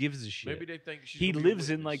people. Who gives a shit? maybe they think she's He gonna be a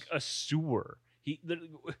lives in like witness. a sewer.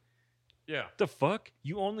 Yeah. The fuck?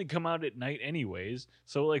 You only come out at night anyways.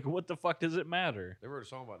 So like, what the fuck does it matter? They wrote a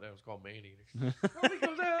song about that. It was called Man Eater. Only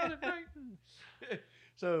comes out at night.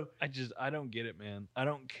 So I don't get it, man. I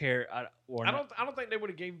don't care. I don't think they would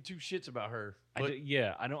have gave two shits about her. But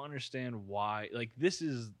I don't understand why. Like, this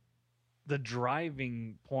is the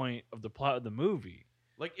driving point of the plot of the movie.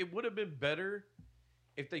 like it would have been better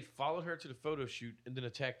if they followed her to the photo shoot and then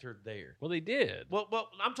attacked her there. Well, they did. Well,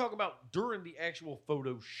 I'm talking about during the actual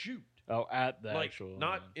photo shoot. Oh, at the like actual,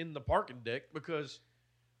 not in the parking deck because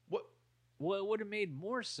what Well, it would have made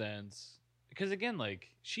more sense because again, like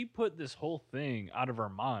she put this whole thing out of her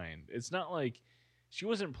mind. It's not like she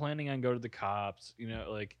wasn't planning on going to the cops. You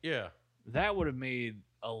know, like yeah. that would have made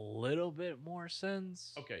a little bit more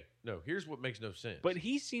sense. Okay. No, here's what makes no sense. But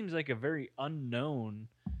he seems like a very unknown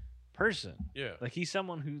person. yeah. Like he's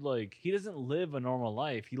someone who like he doesn't live a normal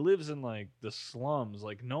life. He lives in like the slums.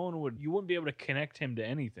 Like no one would you wouldn't be able to connect him to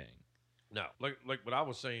anything. No, like what I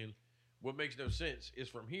was saying, what makes no sense is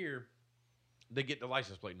from here, they get the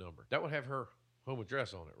license plate number. That would have her home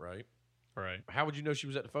address on it, right? Right. How would you know she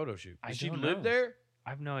was at the photo shoot? I Did she don't live know. there?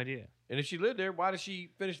 I have no idea. And if she lived there, why did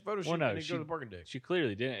she finish the photo shoot Well, no, and then she- go to the parking deck? She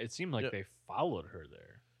clearly didn't. It seemed like Yeah. they followed her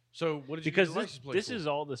there. So what did you Because get the this, license plate this for? is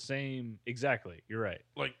all the same. Exactly. You're right.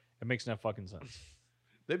 Like It makes no fucking sense.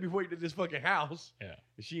 they'd be waiting at this fucking house. Yeah.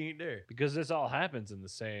 And she ain't there. Because this all happens in the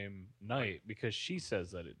same night because she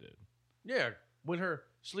says that it did. Yeah. When her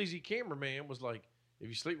sleazy cameraman was like, if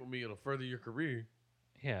you sleep with me, it'll further your career.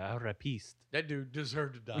 Yeah, a rapiste. That dude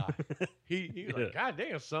deserved to die. He was like, God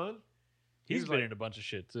damn, son. He's was been like- in a bunch of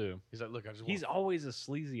shit too. He's like, look, I just He's want always a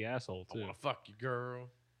sleazy asshole I too. want to fuck you, girl.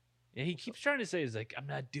 Yeah, he keeps trying to say, "He's like, I'm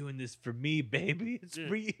not doing this for me, baby. It's Yeah.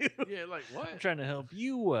 for you. Yeah, like what? I'm trying to help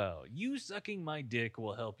you out. You sucking my dick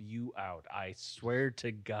will help you out. I swear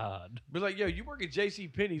to God." Be like, yo, you work at J.C.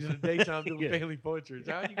 Penney's in the daytime doing Yeah. family portraits.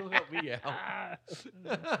 How you gonna help me out?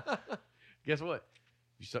 Guess what?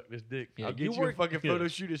 You suck this dick. Yeah, I'll you get you, work- a fucking yeah. photo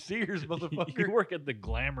shoot at Sears, motherfucker. You work at the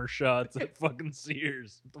glamour shots at fucking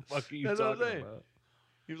Sears. What the fuck are you That's what I'm talking saying. about?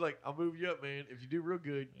 He was like, I'll move you up, man. If you do real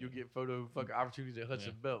good, you'll get photo fucking opportunities at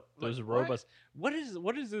Hudson Belt. I'm Those like, what? robots. What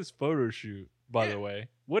is this photo shoot? By Yeah. the way,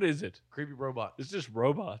 what is it? Creepy robots. It's just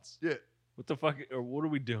robots. Yeah. What the fuck? Or what are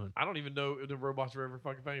we doing? I don't even know if the robots are ever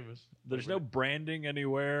fucking famous. There's no branding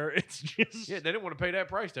anywhere. It's just Yeah, they didn't want to pay that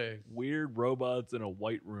price tag. weird robots in a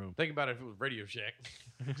white room. Think about it if it was Radio Shack.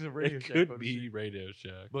 It was a Radio It Shack could photo be shoot. Radio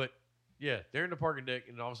Shack. But yeah, they're in the parking deck,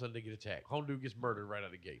 and all of a sudden they get attacked. Home dude gets murdered right out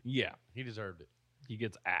of the gate. Yeah, He deserved it. he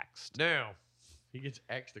gets axed. Now, he gets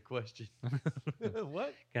asked a question.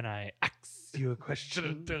 What? Can I ask you a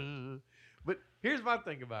question? Dun-dun. But here's my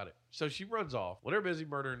thing about it. So she runs off. Well, they're busy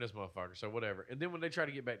murdering this motherfucker, so whatever. And then when they try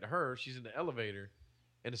to get back to her, she's in the elevator,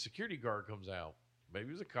 and a security guard comes out. Maybe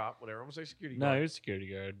it was a cop, whatever. I'm going to say security No, guard. he was a security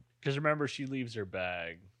guard. Because remember, she leaves her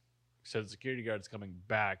bag. So the security guard's coming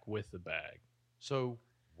back with the bag. So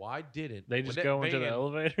why didn't They when just that go into the van-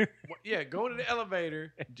 elevator Yeah, go into the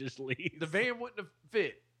elevator. and just leave. The van wouldn't have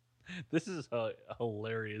fit. This is a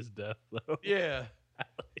hilarious death, though. Yeah.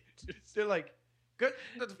 They're like, good.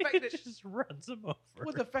 The fact It that just runs him over.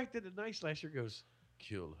 well, the fact that the night slasher goes,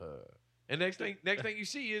 kill her. And next thing you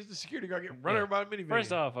see is the security guard get run Yeah. over by a minivan.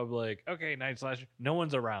 First off, I'm like, okay, Night Slasher. No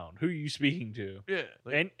one's around. Who are you speaking to? yeah.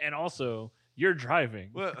 Like, And also, you're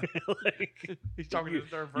driving. well, Like, he's talking to the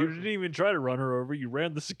third you person. didn't even try to run her over. You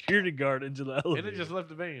ran the security guard into the elevator. And then just left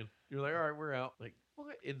the van. You're like, all right, we're out. Like,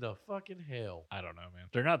 what in the fucking hell? I don't know, man.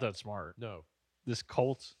 They're not that smart. No. This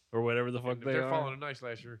cult or whatever the fuck And if they they're are. following a night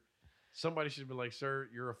slasher, somebody should be like, sir,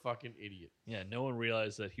 you're a fucking idiot. Yeah, no one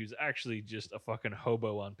realized that he was actually just a fucking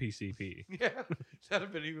hobo on PCP. Yeah, that'd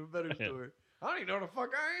have been an even better Yeah. story. I don't even know who the fuck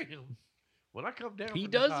I am. When I come down, He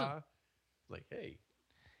from this doesn't. high, like, hey,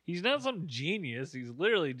 He's not some genius. He's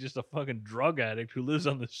literally just a fucking drug addict who lives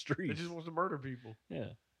on the he street. just wants to murder people. Yeah.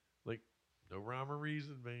 No rhyme or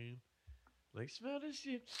reason, man. Like, smell this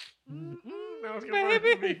shit. Mm-mm, Now it's gonna murder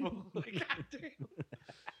baby. people. Like, goddamn.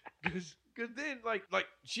 Because then, like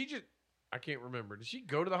she just, I can't remember. Did she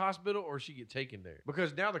go to the hospital or she get taken there?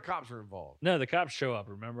 Because now the cops are involved. No, the cops show up,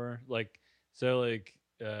 remember?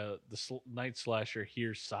 The night slasher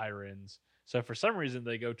hears sirens. So for some reason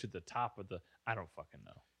they go to the top of the I don't fucking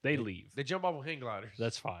know. They leave. They jump off with hang gliders.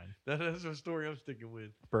 That's fine. That's the story I'm sticking with.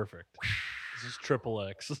 Perfect. This is triple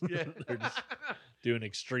X. Yeah. They're just doing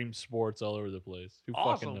extreme sports all over the place. Who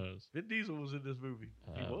Awesome. fucking knows? Vin Diesel was in this movie.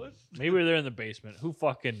 He was? Maybe they're in the basement. Who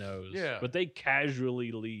fucking knows? Yeah. But they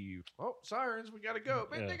casually leave. Oh, sirens, we gotta go.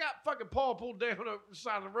 Man, Yeah. they got fucking Paul pulled down on the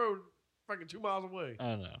side of the road fucking 2 miles away. I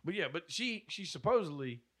don't know. But yeah, but she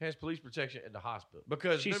supposedly has police protection at the hospital.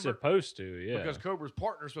 Because She's remember, supposed to, yeah. because Cobra's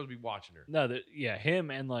partner's supposed to be watching her. No,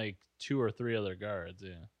 him and like 2 or 3 other guards,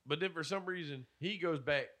 yeah. But then for some reason, he goes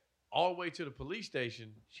back all the way to the police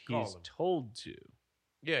station. to call He's him. told to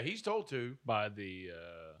Yeah, he's told to. by the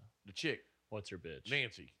The chick, what's her bitch?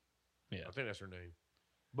 Nancy. Yeah. I think that's her name.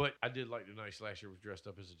 But I did like the night slasher was dressed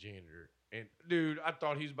up as a janitor. And dude, I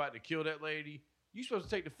thought he was about to kill that lady. You supposed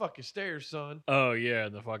to take the fucking stairs, son. Oh yeah,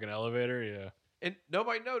 in the fucking elevator, yeah. And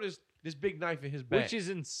nobody noticed this big knife in his back. Which is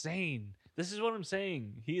insane. This is what I'm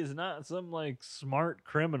saying. He is not some like smart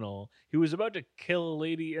criminal. He was about to kill a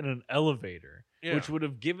lady in an elevator, Yeah. which would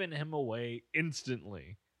have given him away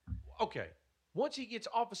instantly. Okay. Once he gets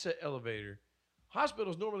off a set elevator,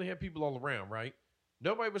 hospitals normally have people all around, right?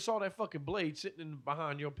 Nobody ever saw that fucking blade sitting in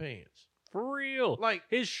behind your pants. For real. Like,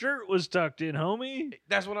 His shirt was tucked in, homie.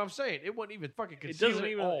 that's what I'm saying. It wasn't even fucking It concealed doesn't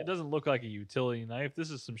at even all. it doesn't look like a utility knife. This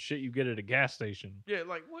is some shit you get at a gas station. Yeah,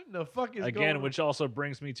 like what in the fuck is going Again, on? which also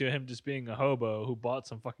brings me to him just being a hobo who bought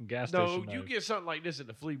some fucking gas No, station. you knife. get something like this at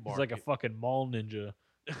the flea He's market. like a fucking mall ninja.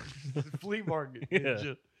 flea market Yeah.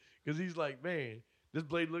 ninja. Because he's like, man, this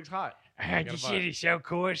blade looks hot. Ah, gotta buy it. is so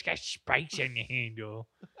cool. It's got spikes on the handle.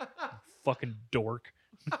 Fucking dork.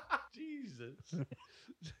 Jesus.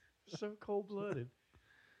 So cold blooded.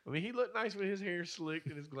 I mean, he looked nice with his hair slicked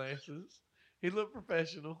and his glasses. He looked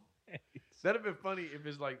professional. That'd have been funny if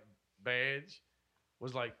his like badge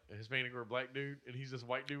was like a Hispanic or a black dude, and he's this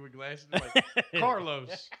white dude with glasses. Like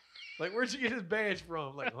Carlos, like where'd you get his badge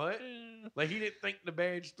from? Like what? Like he didn't think the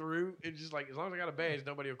badge through. It's just like as long as I got a badge,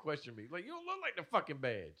 nobody will question me. Like you don't look like the fucking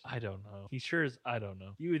badge. I don't know. He sure is. I don't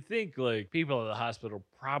know. You would think like people at the hospital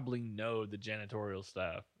probably know the janitorial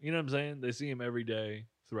staff. You know what I'm saying? They see him every day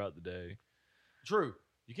throughout the day. True.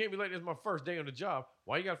 You can't be like, this is my first day on the job.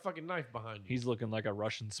 Why you got a fucking knife behind you? He's looking like a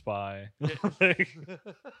Russian spy. Yeah. Like,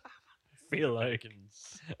 I feel like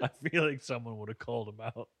Americans. I feel like someone would have called him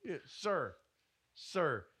out. Yeah, sir.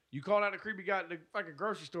 You called out the creepy guy at the fucking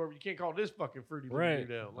grocery store, but you can't call this fucking fruity little Right?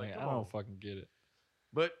 dude out. Like, Like, I come on. don't fucking get it.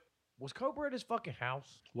 But was Cobra at his fucking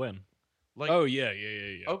house? When? Like, Oh yeah.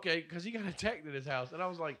 okay, because he got attacked at his house, and I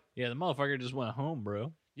was like, Yeah, the motherfucker just went home,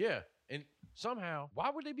 bro. yeah. And somehow, why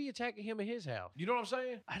would they be attacking him at his house? You know what I'm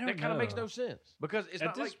saying? I don't That kind of makes know. no sense because it's At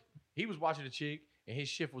not this- like he was watching a chick and his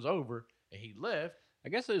shift was over and he left. I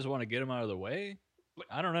guess they just want to get him out of the way. Like,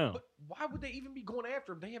 I don't know. But why would they even be going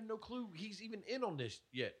after him? They have no clue he's even in on this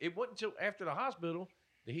yet. It wasn't until after the hospital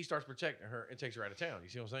that he starts protecting her and takes her out of town. You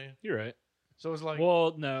see what I'm saying? You're right. So it's like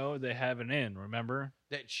Well, no, they have an in. Remember?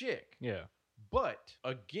 that chick. Yeah. But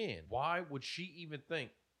again, why would she even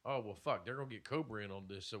think, oh, well, fuck, they're going to get Cobra in on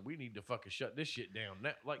this, so we need to fucking shut this shit down.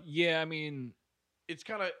 Now, like, Yeah, I mean, it's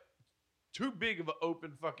kind of too big of an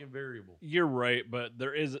open fucking variable. you're right, but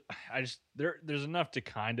there's enough to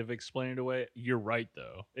kind of explain it away. You're right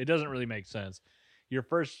though. It doesn't really make sense.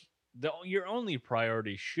 Your only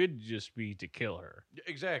priority should just be to kill her.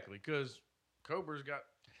 Exactly, because Cobra's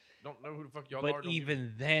don't know who the fuck y'all are. But don't give-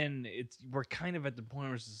 even then, we're kind of at the point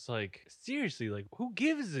where it's just like, seriously, like who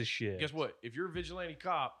gives a shit? Guess what? If you're a vigilante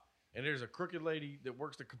cop and there's a crooked lady that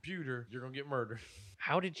works the computer, you're going to get murdered.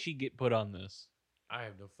 How did she get put on this? I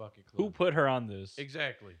have no fucking clue. Who put her on this?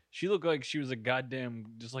 Exactly. She looked like she was a goddamn,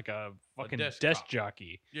 just like a fucking desk desk cop.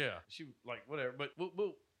 jockey. Yeah. She, like, whatever. But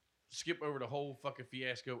we'll skip over the whole fucking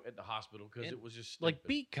fiasco at the hospital because And, it was just Like stupid.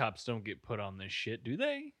 beat cops don't get put on this shit, do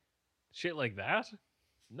they? Shit like that?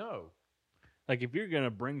 No. Like if you're gonna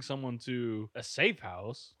bring someone to a safe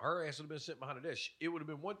house, Her ass would have been sitting behind a desk. It would have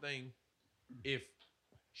been one thing if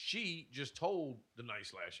she just told the night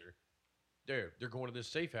slasher, they're going to this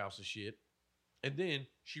safe house and shit. And then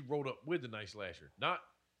she rolled up with the night slasher. Not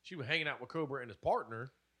she was hanging out with Cobra and his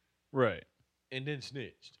partner right? and then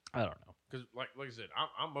snitched. I don't know. Because like I said,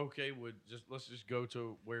 I'm okay with let's just go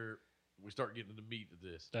to where we start getting to the meat of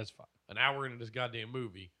this. That's fine. An hour into this goddamn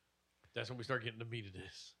movie, that's when we start getting the meat of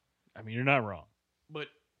this. I mean, you're not wrong. But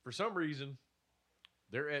for some reason,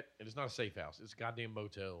 and it's not a safe house. It's a goddamn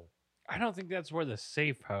motel. I don't think that's where the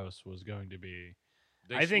safe house was going to be.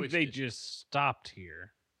 They I think switched they it just stopped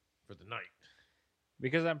here for the night.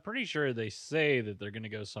 because I'm pretty sure they say that they're gonna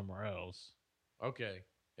go somewhere else. Okay.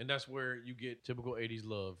 And that's where you get typical 80s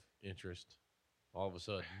love interest all of a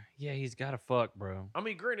sudden. Yeah, he's got to fuck, bro. I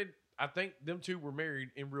mean, granted, I think them two were married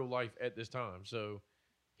in real life at this time. So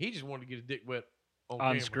he just wanted to get his dick wet on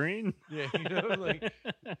camera. screen. Yeah, you know, like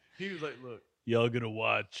he was like, look, Y'all gonna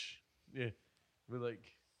watch. yeah. But like,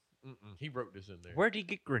 he wrote this in there. Where'd he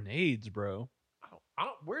get grenades, bro? I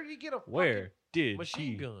don't where did he get a Where fucking did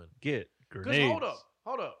machine he gun? get Because grenades?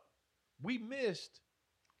 hold up. We missed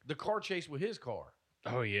the car chase with his car.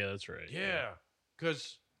 Oh yeah, that's right. Yeah.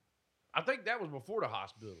 Because I think that was before the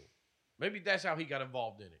hospital. Maybe that's how he got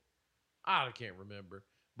involved in it. I can't remember.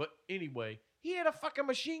 But anyway, he had a fucking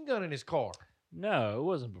machine gun in his car. No, it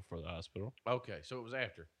wasn't before the hospital. Okay, so it was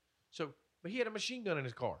after. But he had a machine gun in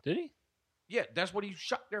his car. Did he? Yeah, that's what he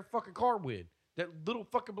shot their fucking car with. That little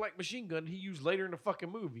fucking black machine gun he used later in the fucking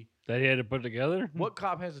movie. That he had to put together? What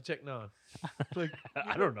cop has a Tech 9? Like,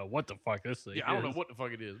 I don't know what the fuck this thing yeah, I don't know is. what the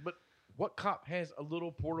fuck it is. But what cop has a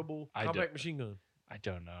little portable I compact don't- machine gun? I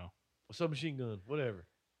don't know. A submachine gun, whatever.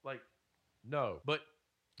 Like, no. But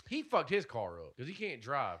he fucked his car up because he can't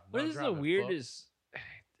drive. What is the Non-driving fuck. weirdest?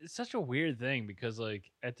 It's such a weird thing because, like,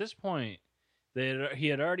 at this point, he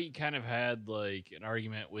had already kind of had like an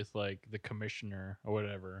argument with like the commissioner or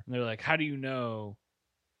whatever. And they're like, "How do you know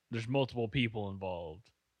there's multiple people involved?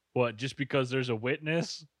 What? Just because there's a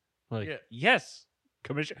witness?" Like, Yeah. yes,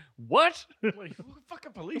 commissioner. What? Like, what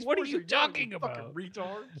fucking police? What are force you are y'all, talking fucking about?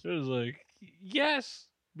 retards. It was like, yes,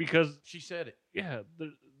 because She said it, yeah,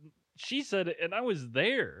 she said it, and I was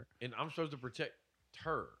there. and I'm supposed to protect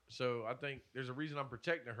her. So I think there's a reason I'm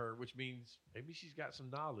protecting her, which means maybe she's got some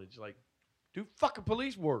knowledge. Like, do fucking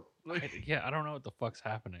police work. Like, Yeah, I don't know what the fuck's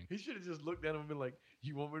happening. he should have just looked at him and been like,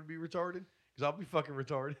 "You want me to be retarded? Because I'll be fucking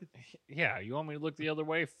retarded." Yeah, you want me to look the other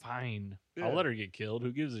way? Fine. Yeah. I'll let her get killed.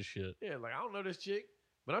 Who gives a shit? Yeah, like I don't know this chick,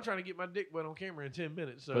 but I'm trying to get my dick wet on camera in 10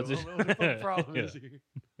 minutes. So I What's don't know what the fucking problem Yeah. is here.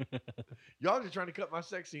 Y'all just trying to cut my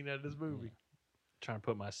sex scene out of this movie. Trying to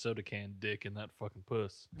put my soda can dick in that fucking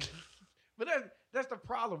puss. But that's the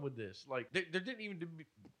problem with this. Like, there didn't even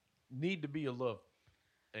need to be a love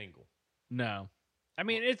angle. No. I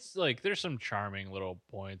mean, it's like there's some charming little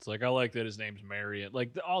points. Like I like that his name's Marion.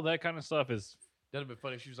 Like all that kind of stuff is. That'd have been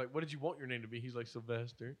funny. She was like, "What did you want your name to be?" He's like,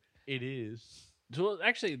 "Sylvester." It is. Well,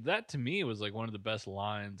 actually, that to me was like one of the best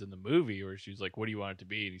lines in the movie, where she's like, "What do you want it to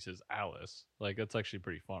be?" And he says, "Alice." Like that's actually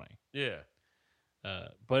pretty funny. Yeah.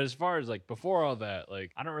 But as far as like before all that,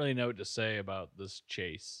 like I don't really know what to say about this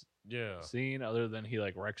chase Yeah. scene other than he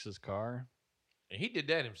like wrecks his car. And he did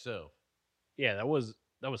that himself. Yeah, that was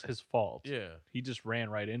his fault. Yeah. He just ran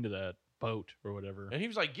right into that boat or whatever. And he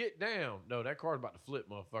was like, "Get down!" No, that car's about to flip,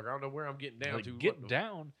 motherfucker. I don't know where I'm getting down Like, to. get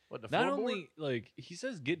down. What the Not floorboard? only like he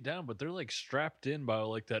says get down, but they're like strapped in by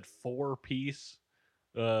like that 4-piece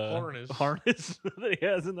Harness. that he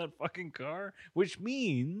has in that fucking car, which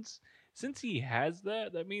means since he has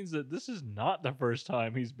that, that means that this is not the first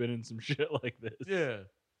time he's been in some shit like this. Yeah.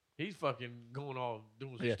 He's fucking going all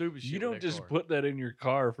doing some Yeah. stupid shit. You with don't that just car. put that in your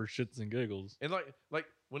car for shits and giggles. And like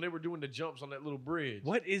when they were doing the jumps on that little bridge.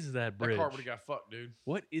 What is that That bridge? car would have got fucked, dude.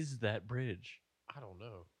 What is that bridge? I don't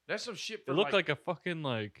know. That's some shit for It looked like a fucking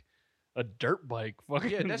like a dirt bike.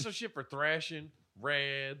 Fucking yeah, that's some shit for thrashing,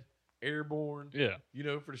 rad, airborne. yeah. You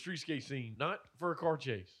know, for the street skate scene, not for a car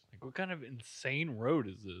chase. Like what kind of insane road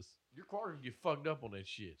is this? Your car can get fucked up on that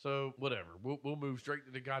shit. So whatever, we'll move straight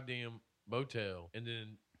to the goddamn motel, and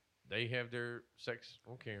then they have their sex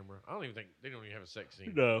on camera. I don't even think they don't even have a sex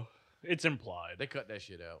scene. No, it's implied. They cut that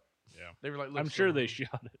shit out. Yeah. They were like, I'm "Let's sure go they home."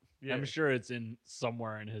 shot it. Yeah, I'm sure it's in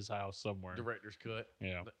somewhere in his house somewhere. director's cut.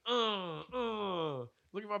 Yeah. Like,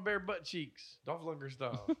 look at my bare butt cheeks, Dolph Lundgren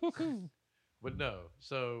style. But no,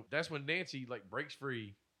 so that's when Nancy like breaks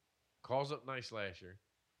free, calls up Night Slasher,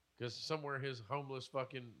 because somewhere in his homeless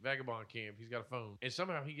fucking vagabond camp, he's got a phone, and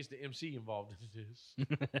somehow he gets the MC involved in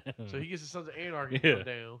this. So he gets the Sons of Anarchy to Yeah. come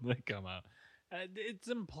down. They come out. It's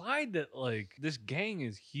implied that like this gang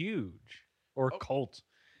is huge or Oh. cult.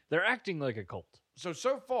 They're acting like a cult.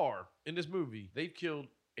 So far in this movie, they've killed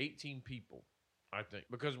 18 people, I think,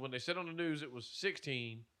 because when they said on the news it was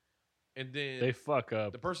 16, and then They fuck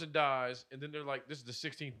up. the person dies, and then they're like, "This is the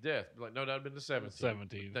 16th death." They're like, no, that'd been the 17th.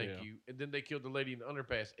 17th, Thank yeah. you. And then they killed the lady in the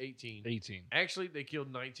underpass, 18. 18. Actually, they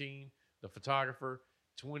killed 19. The photographer,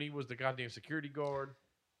 20 was the goddamn security guard.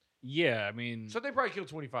 Yeah, I mean, So they probably killed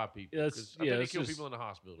 25 people. That's- 'cause I yeah, think they that's killed just- people in the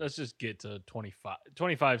hospital. let's just get to 25.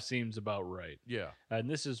 25 seems about right. Yeah. And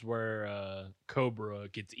this is where Cobra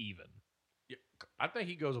gets even. Yeah. I think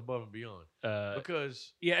he goes above and beyond Uh,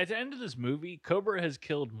 because, yeah, at the end of this movie, Cobra has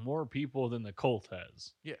killed more people than the cult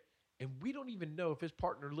has. and we don't even know if his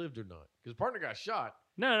partner lived or not because partner got shot.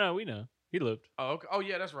 No, we know. He lived. Oh, okay. Oh,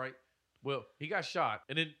 yeah, that's right. Well, he got shot,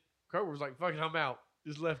 and then Cobra was like, "Fucking, I'm out."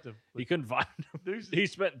 Just left him. He couldn't find him. Deuces. He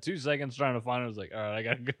spent 2 seconds trying to find him. I was like, all right, I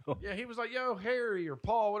gotta go. Yeah, he was like, "Yo, Harry or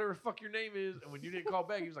Paul, whatever the fuck your name is," and when you didn't call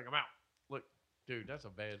back, he was like, "I'm out." Look, dude, that's a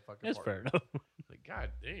bad fucking. That's partner. fair enough. Like,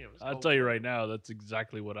 god damn. this I'll old tell you man. right now, that's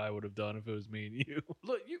exactly what I would have done if it was me and you.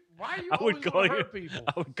 Look, why are you I always would going call to you. hurt people?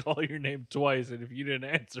 I would call your name twice, and if you didn't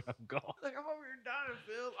answer, I'm gone. Like, I'm over here dying,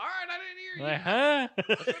 Phil. All right, I didn't hear you. Like, huh?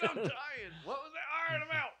 I said I'm dying. What was that? All right,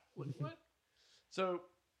 I'm out. What? So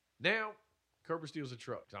now Cobra steals a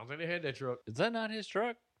truck. I don't think they had that truck. Is that not his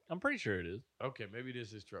truck? I'm pretty sure it is. Okay, maybe it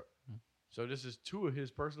is his truck. Hmm. So this is 2 of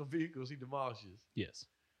his personal vehicles he demolishes. Yes.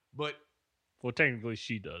 But Well, technically,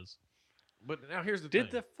 she does. now here's the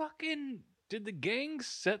Did thing. did the gang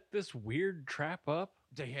set this weird trap up?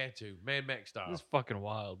 They had to. Mad Max style. This is fucking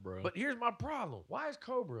wild, bro. But here's my problem. Why is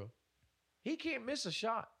Cobra? He can't miss a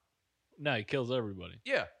shot. no, he kills everybody.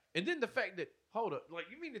 Yeah. And then the fact that, hold up, like,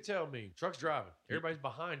 you mean to tell me, truck's driving, everybody's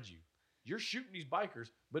behind you, you're shooting these bikers,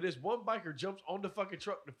 but this one biker jumps on the fucking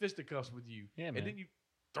truck to fisticuffs with you. Yeah, man. And then you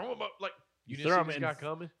throw him up, like, you You didn't throw see him this in guy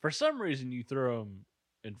coming? For some reason, you throw him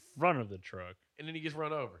in front of the truck. And then he gets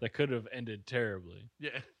run over. That could have ended terribly.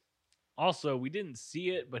 Yeah. Also, we didn't see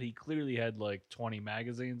it, but he clearly had like 20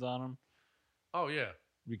 magazines on him Oh, yeah.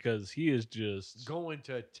 because he is just Going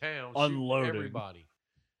to town, Unloading. shooting everybody.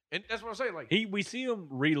 And that's what I'm saying. Like, we see him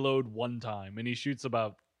reload one time and he shoots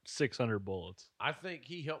about 600 bullets. I think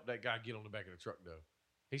he helped that guy get on the back of the truck, though.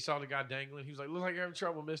 He saw the guy dangling. He was like, "Look like you're having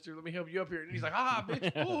trouble, mister. Let me help you up here." And he's like, "Ah,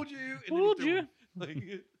 bitch, fooled you." And then he Fooled threw you. him. Like,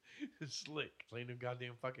 it's slick. Playing them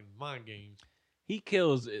goddamn fucking mind games. He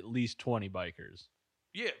kills at least 20 bikers.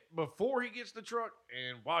 Yeah, before he gets the truck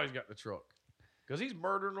and while he's got the truck. Because he's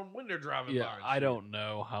murdering them when they're driving Yeah, by. and I shit. don't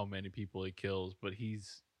know how many people he kills, but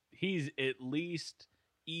he's at least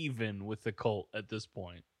even with the cult at this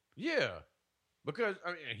point. Yeah. Because,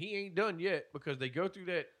 I mean, he ain't done yet because they go through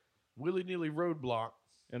that willy-nilly roadblock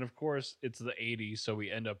And of course, it's the 80s, so we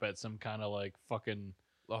end up at some kind of like fucking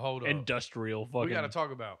Well, hold on. industrial fucking. We got to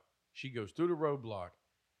talk about. She goes through the roadblock,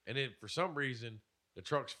 and then for some reason the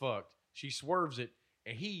truck's fucked. She swerves it,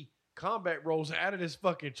 and he combat rolls out of this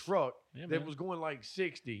fucking truck Yeah, that man. was going like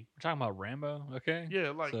 60. We're talking about Rambo, okay?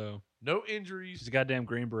 Yeah, like so no injuries, she's a goddamn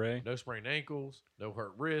Green Beret. no sprained ankles, no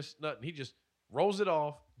hurt wrists, nothing. He just rolls it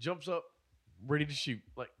off, jumps up, ready to shoot.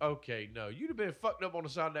 Like, okay, no, you'd have been fucked up on the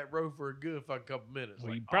side of that road for a good fucking couple minutes.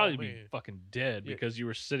 Well, Like, you'd probably oh, be man, fucking dead Yeah. because you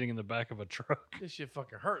were sitting in the back of a truck. this shit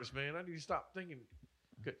fucking hurts, man. I need to stop thinking.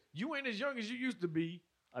 'Cause you ain't as young as you used to be.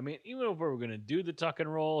 I mean, even if we were gonna do the tuck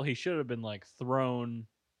and roll, he should have been like thrown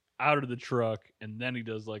out of the truck, and then he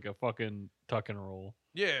does like a fucking tuck and roll.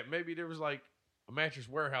 Yeah, maybe there was like a mattress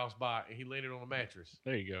warehouse by, and he landed on a mattress.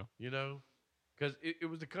 There you go. You know, because it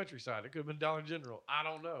was the countryside. It could have been Dollar General. I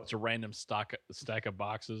don't know. It's a random stack of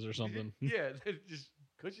boxes or something. Yeah, it just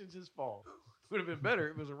cushions his fall. Would have been better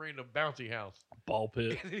if it was a random bounty house. Ball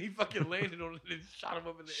pit. And then he fucking landed on it and shot him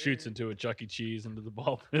up in the Shoots air. into a Chuck E. Cheese into the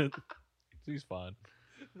ball pit. He's fine.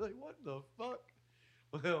 Like, what the fuck?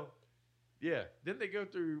 Well, yeah. Then they go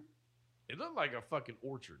through. It looked like a fucking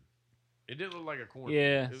orchard. It didn't look like a cornfield.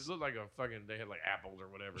 Yeah. It looked like a fucking. They had like apples or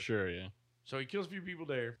whatever. Sure, yeah. So he kills a few people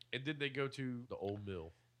there, and then they go to the old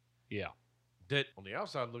mill. Yeah. That on the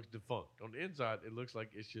outside looks defunct. On the inside, it looks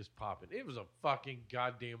like it's just popping. It was a fucking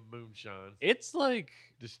goddamn moonshine It's like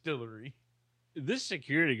distillery. this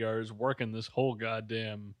security guard is working this whole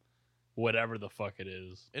goddamn whatever the fuck it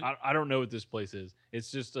is. And- I don't know what this place is. It's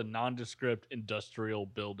just a nondescript industrial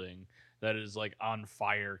building that is like on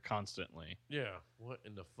fire constantly. Yeah. What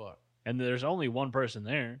in the fuck? And there's only one person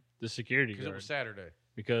there, the security Because it guard. was Saturday.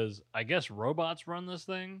 Because I guess robots run this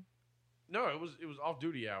thing. No, it was off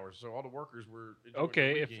duty hours, so all the workers were enjoying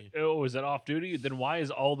Okay, their if weekend. is that off duty? Then why is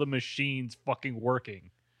all the machines fucking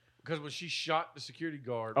working? Because when she shot the security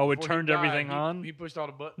guard, Oh, it before he turned died, everything he- on? He pushed all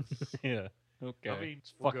the buttons. Yeah. Okay. I mean,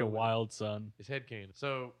 it's we'll go fucking with it. wild, son. His head cannon.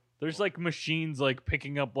 So There's like machines like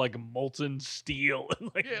picking up like molten steel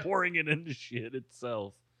and like Yeah. pouring it into shit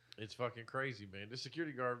itself. it's fucking crazy, man. The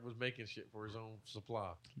security guard was making shit for his own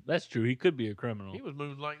supply. That's true. He could be a criminal. He was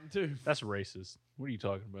moonlighting too. That's racist. What are you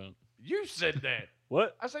talking about? You said that.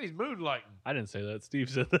 What? I said he's moonlighting. I didn't say that. Steve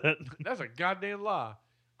said that. That's a goddamn lie.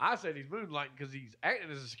 I said he's moonlighting because he's acting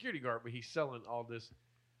as a security guard, but he's selling all this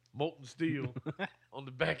molten steel on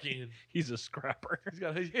the back end. He's a scrapper. He's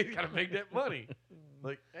got to make that money.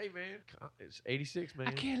 Like, hey man, it's 86, man.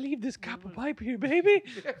 I can't leave this copper Mhm. pipe here, baby.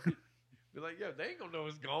 Be like, yo, they ain't gonna know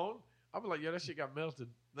it's gone. I'll be like, yo, that shit got melted.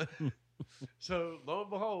 So lo and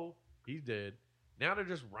behold, he's dead. Now they're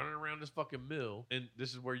just running around this fucking mill, and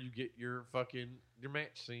this is where you get your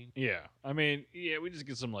match scene. Yeah. I mean, yeah, we just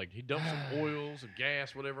get some like He dumps some oil, some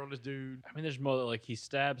gas, whatever on this dude. I mean, there's more like he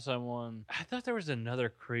stabbed someone. I thought there was another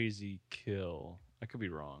crazy kill. I could be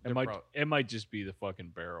wrong. There It might just be the fucking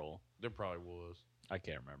barrel. There probably was. I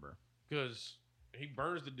can't remember. Because he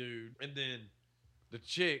burns the dude, and then the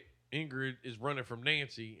chick, Ingrid, is running from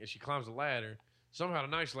Nancy, and she climbs the ladder. Somehow the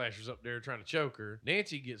Night Slasher's up there trying to choke her.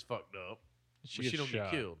 Nancy gets fucked up, but she gets don't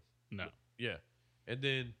shot. get killed. No. Yeah. And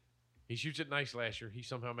then he shoots at Night Slasher. He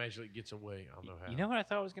somehow magically gets away. I don't know how. You know what I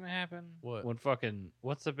thought was gonna happen? What? When fucking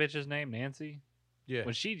what's the bitch's name? Nancy. Yeah.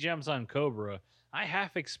 When she jumps on Cobra, I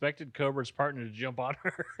half expected Cobra's partner to jump on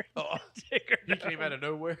her. Oh, Take her he came down. out of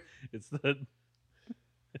nowhere. It's the.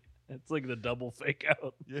 It's like the double fake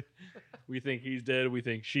out. Yeah. We think he's dead. We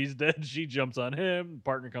think she's dead. She jumps on him.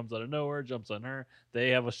 Partner comes out of nowhere, jumps on her.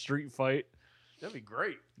 They have a street fight. That'd be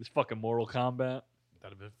great. It's fucking Mortal Kombat.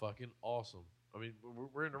 That'd have been fucking awesome. I mean,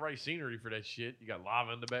 we're in the right scenery for that shit. You got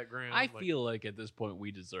lava in the background. I like- feel like at this point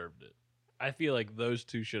we deserved it. I feel like those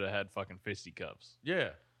two should have had fucking fisticuffs.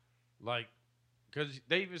 Yeah. Like, because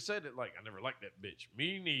they even said it, like, I never liked that bitch.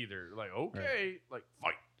 Me neither. Like, okay. Like,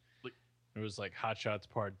 fight. It was like Hot Shots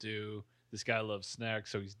Part 2. This guy loves snacks,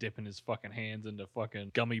 so he's dipping his fucking hands into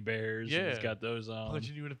fucking gummy bears. And he's Yeah. got those on.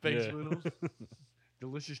 Punching you in the face yeah. with them.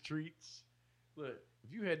 Delicious treats. Look,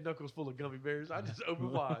 if you had knuckles full of gummy bears, I'd just open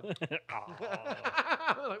wide.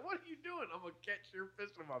 Aw. Like, what are you doing? I'm going to catch your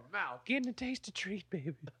fist in my mouth. Getting a taste of treat,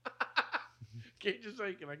 baby. Can't just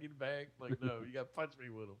say, can I get a bag? Like, no, you got to punch me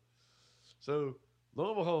with them. So, lo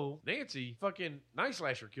and behold, Nancy, fucking Night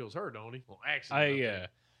Slasher kills her, don't he? Well, accident.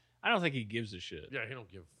 I don't think he gives a shit. Yeah, he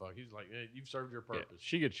don't give a fuck. He's like, hey, you've served your Yeah, purpose.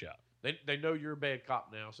 she gets shot. They know you're a bad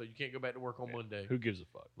cop now, so you can't go back to work on Yeah. Monday. Who gives a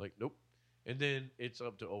fuck? Like, nope. And then it's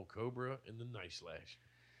up to old Cobra and the Night Slash.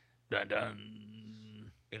 Dun dun.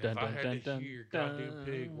 And Dun, if I dun, had dun, to dun, hear goddamn dun.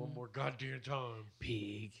 pig one more goddamn time,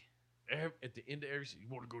 Pig. at the end of every scene, you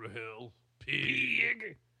want to go to hell, pig.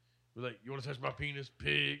 Pig. We're like, you want to touch my penis,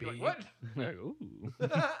 pig? Like, Pig. what? Like, ooh,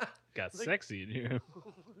 got Like- sexy in here.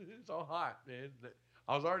 It's all hot, man.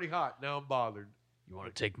 I was already hot. Now I'm bothered. You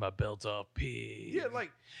want to take my belt off, pig? Yeah,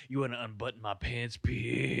 like, You want to unbutton my pants,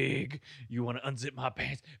 pig? You want to unzip my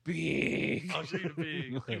pants, pig? I'll show you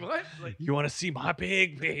the pig. Like, what? Like, You want to see my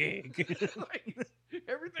pig, pig? like,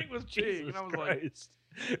 everything was pig. And I was like, Christ.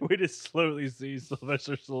 We just slowly see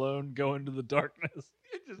Sylvester Stallone go into the darkness.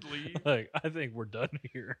 just leave. Like, I think we're done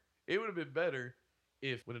here. It would have been better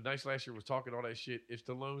if, when the Night Slasher was talking all that shit, if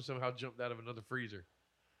Stallone somehow jumped out of another freezer.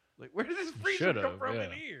 Like, where did this freezer come Should've, from in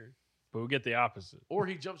yeah. here? But we get the opposite. Or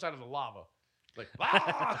he jumps out of the lava. Like,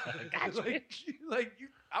 ah! Gotcha. like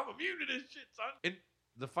I'm immune to this shit, son. And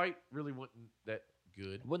the fight really wasn't that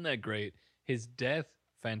good. Wasn't that great? His death,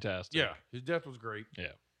 fantastic. Yeah, his death was great.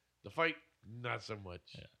 Yeah. The fight, not so much.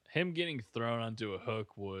 Yeah. Him getting thrown onto a hook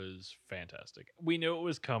was fantastic. We knew it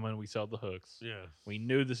was coming. We saw the hooks. Yeah. We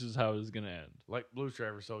knew this is how it was going to end. Like Blues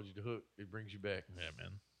Traveler told you, the hook, it brings you back. Yeah,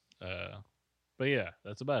 man. But yeah,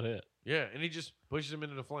 that's about it. Yeah, and he just pushes him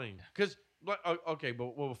into the flame. Because, like, okay,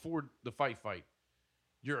 but before the fight,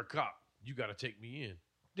 you're a cop. You got to take me in.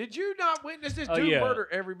 Did you not witness this Oh, dude yeah. murder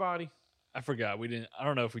everybody? I forgot. I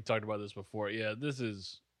don't know if we talked about this before. Yeah, this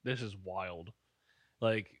is wild.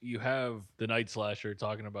 Like, you have the Night Slasher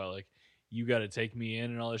talking about, like, you got to take me in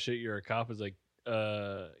and all this shit. You're a cop. Is like,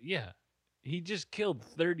 yeah. He just killed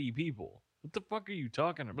 30 people. What the fuck are you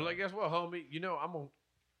talking about? But, like, guess what, homie? You know, I'm going to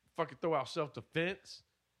fucking throw out self-defense.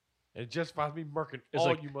 And it justifies me murking It's all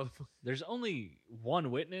like- you motherfuckers. There's only one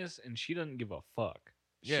witness, and she doesn't give a fuck.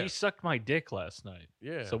 Yeah. She sucked my dick last night.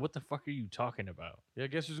 Yeah. So what the fuck are you talking about? Yeah,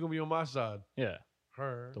 guess who's going to be on my side? Yeah,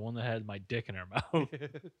 Her. the one that had my dick in her mouth.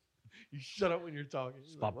 You shut up when you're talking.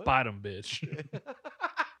 She's It's my like, "What?" bottom bitch.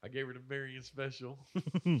 I gave her the Marion special.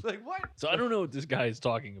 Like, what? So I don't know what this guy is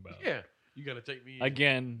talking about. Yeah. You got to take me in.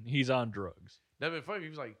 Again, he's on drugs. That'd been funny. He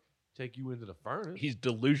was like, take you into the furnace. He's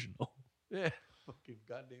delusional. Yeah. Fucking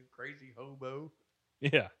goddamn crazy hobo.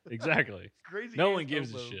 Yeah, exactly. Crazy. No ass one gives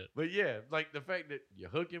a hobo. shit. But yeah, like the fact that you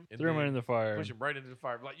hook him and Threw him then in the fire. push him right into the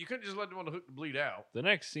fire. Like, you couldn't just let him on the hook to bleed out. The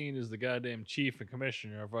next scene is the goddamn chief and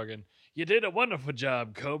commissioner fucking, you did a wonderful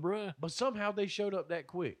job, Cobra. But somehow they showed up that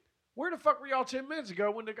quick. Where the fuck were y'all 10 minutes ago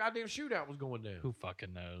when the goddamn shootout was going down? Who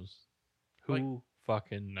fucking knows? Like, Who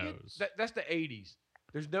fucking Yeah, knows? that's the 80s.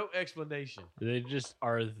 There's no explanation. They just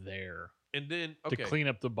are there And then, okay, to clean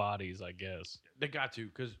up the bodies, I guess. they got to,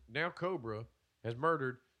 because now Cobra has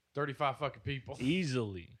murdered 35 fucking people.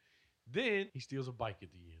 Easily. Then he steals a bike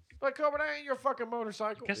at the end. Like, Cobra, that ain't your fucking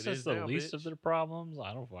motorcycle. I guess It that's is the now, least bitch. of their problems.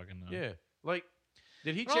 I don't fucking know. Yeah. Like,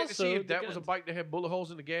 did he But check to see also, if the that was a guns- bike that had bullet holes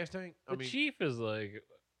in the gas tank? The chief is like,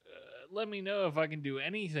 let me know if I can do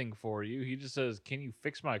anything for you. He just says, can you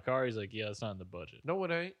fix my car? He's like, yeah, it's not in the budget. no,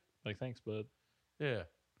 it ain't. Like, thanks, bud. Yeah.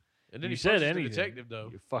 And then You he said punches anything. the detective, though.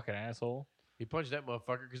 You fucking asshole. He punched that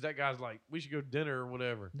motherfucker because that guy's like, we should go to dinner or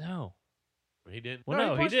whatever. No. But he didn't. Well,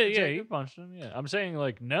 no, he punched the did. Yeah, he detective. punched him. Yeah. I'm saying,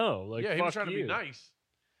 like, no. Like, yeah, he fuck was trying to you. be nice.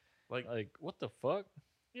 Like, Like, what the fuck?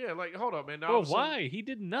 yeah, like, hold up, man. Now, all Well, of a sudden- why? He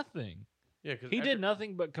did nothing. Yeah, because He did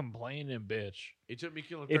nothing but complain and bitch. It took me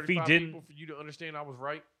killing If he 35 didn't- people for you to understand I was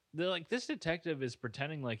right. They're like, this detective is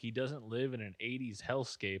pretending like he doesn't live in an 80s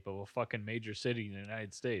hellscape of a fucking major city in the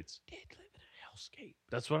United States. Did live in a hellscape.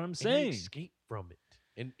 That's what I'm And he saying. escaped from it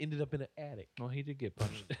and ended up in an attic. Well, he did get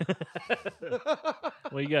punched.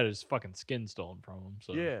 Well, he got his fucking skin stolen from him.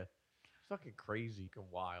 So Yeah. It's fucking crazy and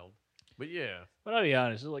wild. But yeah, But I'll be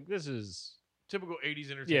honest, like this is typical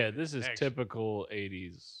 80s entertainment. yeah, this is action. typical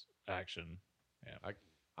 80s action.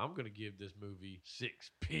 I'm going to give this movie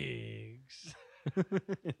 6 pigs.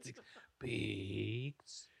 Six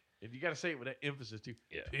pigs. And you got to say it with that emphasis too.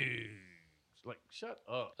 Yeah. Pigs. Like, shut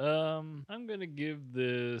up. I'm gonna give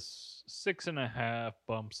this 6.5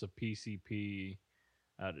 bumps of PCP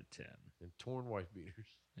out of 10. And torn wife beaters.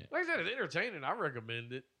 Yeah. Like I said, it's entertaining. I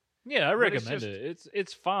recommend it. Yeah, I But it's recommend just- it.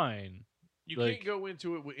 It's fine. You Like- can't go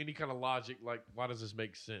into it with any kind of logic. Like, why does this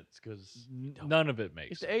make sense? Because None of it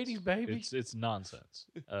makes it's the sense. 80s, baby. It's nonsense.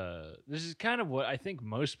 This is kind of what I think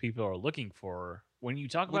most people are looking for when you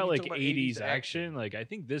talk When about you like talk about 80s 80s action. action. Like I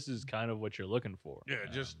think this is kind of what you're looking for. yeah,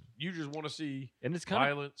 just you just want to see and it's kind of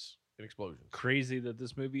violence and explosions. crazy that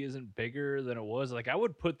this movie isn't bigger than it was. Like I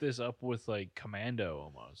would put this up with like Commando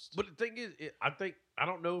almost. But the thing is, I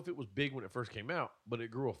don't know if it was big when it first came out, but it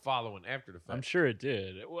grew a following after the fact. I'm sure it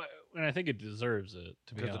did, and I think it deserves it.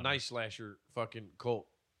 To be Because the honest. Night Slasher fucking cult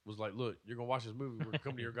was like, look, you're gonna watch this movie, we're gonna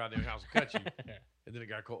come to your goddamn house and cut you, and then it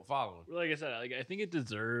got a cult following. Like I said, like I think it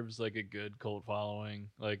deserves like a good cult following.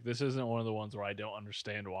 Like this isn't one of the ones where I don't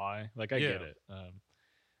understand why. Like I get Yeah. it.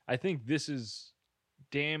 I think this is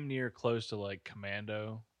damn near close to like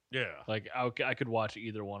Commando. Yeah. Like I could watch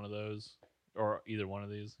either one of those or either one of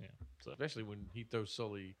these. Yeah. So Especially when he throws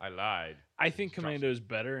Sully. I lied. I think Just drops Commando's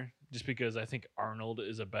better just because I think Arnold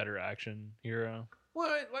is a better action hero. Well,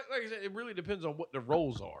 like I said, it really depends on what the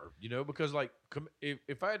roles are, because like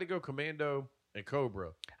if I had to go Commando and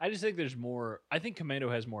Cobra, I just think there's more. I think Commando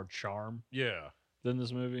has more charm yeah, than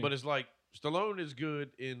this movie. but it's like Stallone is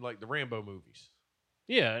good in like the Rambo movies,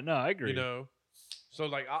 yeah, no, I agree. So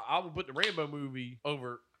like I would put the Rambo movie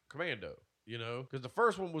over Commando, because the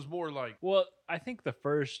first one was more like Well, I think the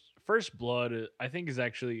First Blood, I think is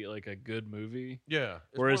actually like a good movie. yeah,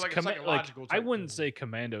 it's Whereas more like a psychological. I type wouldn't thing. say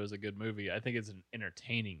Commando is a good movie. I think it's an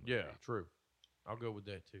entertaining movie. Yeah, true. I'll go with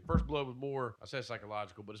that too. First Blood was more, I said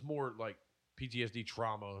psychological, but it's more like PTSD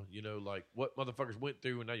trauma, like what motherfuckers went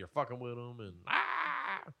through and now you're fucking with them and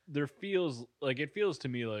It feels to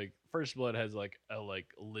me like First Blood has like a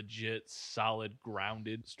legit solid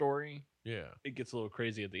grounded story. yeah, It gets a little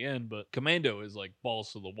crazy at the end, but Commando is like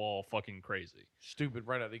balls to the wall fucking crazy. stupid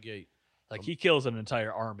right out the gate. Like he kills an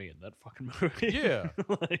entire army in that fucking movie. Yeah.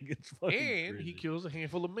 like it's fucking And he crazy. kills a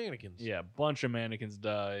handful of mannequins. Yeah, a bunch of mannequins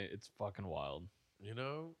die. It's fucking wild.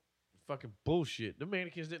 Fucking bullshit. The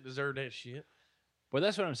mannequins didn't deserve that shit. But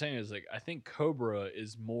that's what I'm saying is like I think Cobra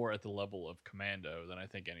is more at the level of Commando than I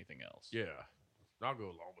think anything else. Yeah, I'll go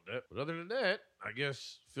along with that. But other than that, I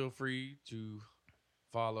guess feel free to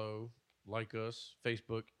follow, like us,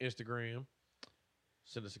 Facebook, Instagram.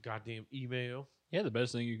 Send us a goddamn email. Yeah, the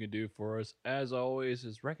best thing you can do for us, as always,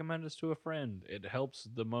 is recommend us to a friend. It helps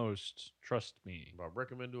the most. Trust me. If I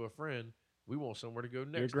recommend to a friend, we want somewhere to go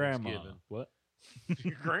next Your grandma. Thanksgiving. What?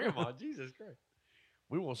 Your grandma, Jesus Christ.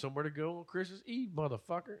 We want somewhere to go on Christmas Eve,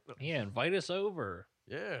 motherfucker. No. Yeah, invite us over.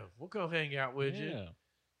 Yeah, we'll come hang out with you. Yeah.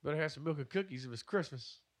 Better have some milk and cookies if it's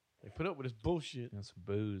Christmas. They put up with this bullshit. And some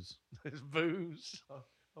booze. This booze.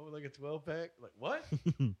 I would like a 12-pack. Like, what?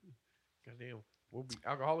 Goddamn. We'll be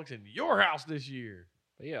alcoholics in your house this year.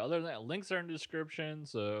 But yeah, other than that, links are in the description.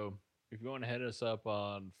 So if you want to hit us up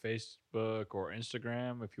on Facebook or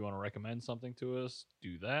Instagram, if you want to recommend something to us,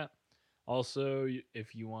 do that. Also,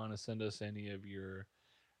 if you want to send us any of your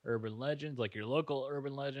urban legends, like your local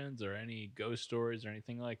urban legends or any ghost stories or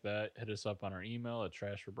anything like that, hit us up on our email at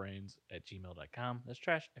trashforbrains@gmail.com. That's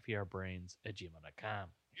trashforbrains@gmail.com.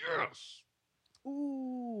 Yes.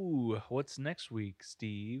 Ooh, what's next week,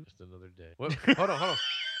 Steve? Just another day. What? Hold on.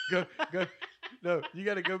 Go. No, you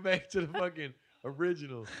got to go back to the fucking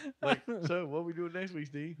original. Like, so what we doing next week,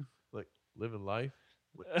 Steve? Like, living life.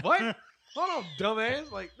 What? Hold on,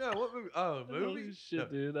 dumbass. Like, no, what movie? Oh, movie? Holy shit, No,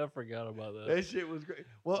 dude. I forgot about that. that shit was great.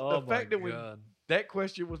 Well, Oh the fact that my when God. that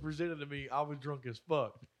question was presented to me, I was drunk as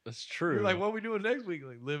fuck. That's true. You're like, what we doing next week?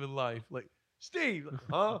 Like, living life. Like, Steve, like,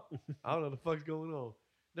 huh? I don't know what the fuck's going on.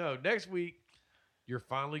 No, next week, you're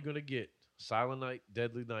finally going to get Silent Night,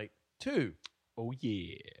 Deadly Night 2. Oh,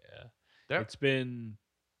 yeah. That It's been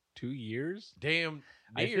 2 years. damn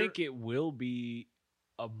I near. think it will be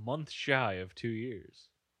a month shy of 2 years.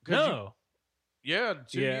 'Cause No, Yeah,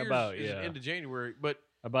 2 Yeah, years about- is yeah. the end of January. But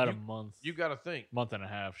about a You- month. you got to think, month and a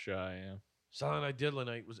half shy. Yeah. Silent Night, Deadly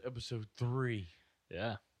Night was episode 3.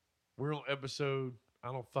 Yeah. We're on episode,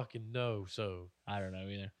 I don't fucking know. So I don't know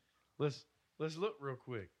either. let's look real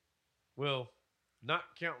quick. Well, not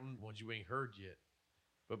counting ones you ain't heard yet.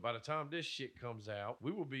 But by the time this shit comes out,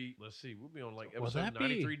 we will be, let's see, we'll be on like Will episode that be-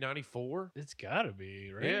 93, 94. It's got to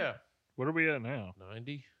be, right? Yeah. What are we at now?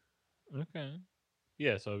 90. Okay.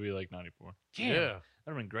 Yeah, so it'd be like 94. Damn. Yeah. That'd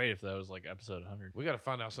have been great if that was like episode 100. We got to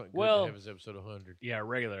find out something good Well- to have as episode 100. Yeah,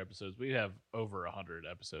 regular episodes. We have over 100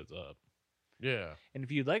 episodes up. Yeah. And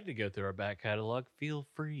if you'd like to go through our back catalog, feel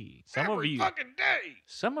free. Some Every of you fucking day.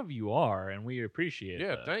 Some of you are, and we appreciate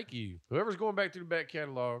Yeah, that. thank you. Whoever's going back through the back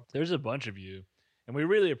catalog. There's a bunch of you, and we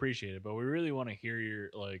really appreciate it, but we really want to hear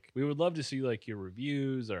your we would love to see like your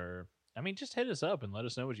reviews or just hit us up and let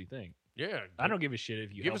us know what you think. Yeah. I don't give a shit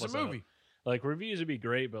if you give help us a out. movie. Like reviews would be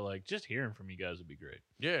great, but like just hearing from you guys would be great.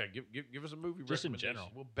 Yeah, give us a movie Just in recommendation.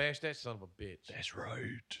 general. We'll bash that son of a bitch. That's right.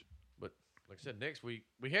 But like I said, next week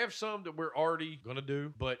we have some that we're already gonna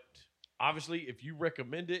do. But obviously, if you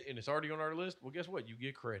recommend it and it's already on our list, well, guess what? You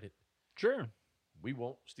get credit. Sure. We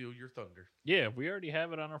won't steal your thunder, Yeah, if we already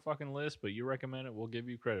have it on our fucking list, but you recommend it, we'll give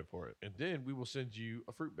you credit for it. and then we will send you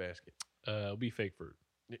a fruit basket. It'll be fake fruit.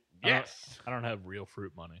 Yes. I don't have real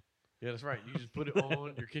fruit money. Yeah, that's right. You just put it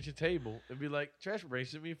on your kitchen table and be like, "Trash Brain,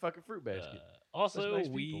 send me a fucking fruit basket." Also, nice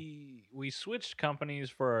we switched companies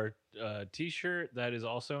for our T-shirt. That is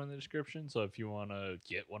also in the description. So if you want to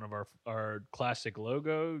get one of our classic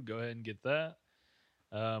logo, go ahead and get that.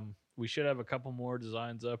 We should have a couple more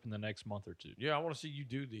designs up in the next month or two. Yeah, I want to see you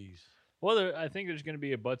do these. Well, I think there's going to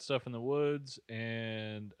be a butt stuff in the woods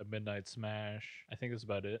and a midnight smash. I think that's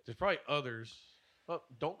about it. There's probably others. Oh,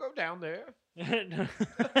 don't go down there.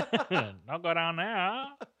 Don't go down there.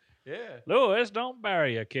 Yeah. Lewis, don't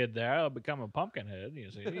bury a kid there. I'll become a pumpkin head.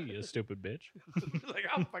 You see, you stupid bitch. Like,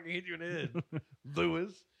 I'll fucking hit you in the head.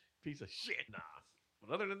 Lewis, piece of shit. Nah.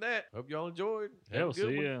 But other than that, hope y'all enjoyed. Have Yeah, a we'll good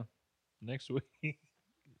see one. you next week.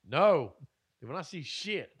 No. When I see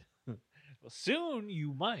shit. Well, soon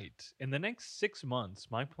you might. In the next 6 months,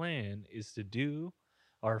 my plan is to do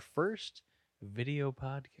our first video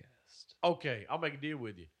podcast. Okay, I'll make a deal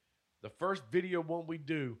with you. The first video one we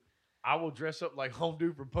do, I will dress up like Home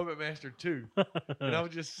Dude from Puppet Master 2. And I will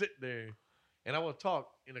just sit there. And I will talk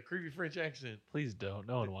in a creepy French accent. Please don't.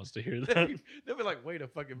 No one wants to hear that. They'll be like, wait a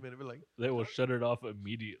fucking minute. Be like, They will shut it off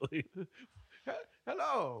immediately.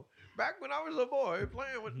 hello. Back when I was a boy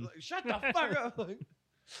playing with, like, shut the fuck up.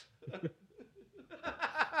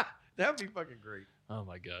 That'd be fucking great. Oh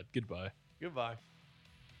my God. Goodbye. Goodbye.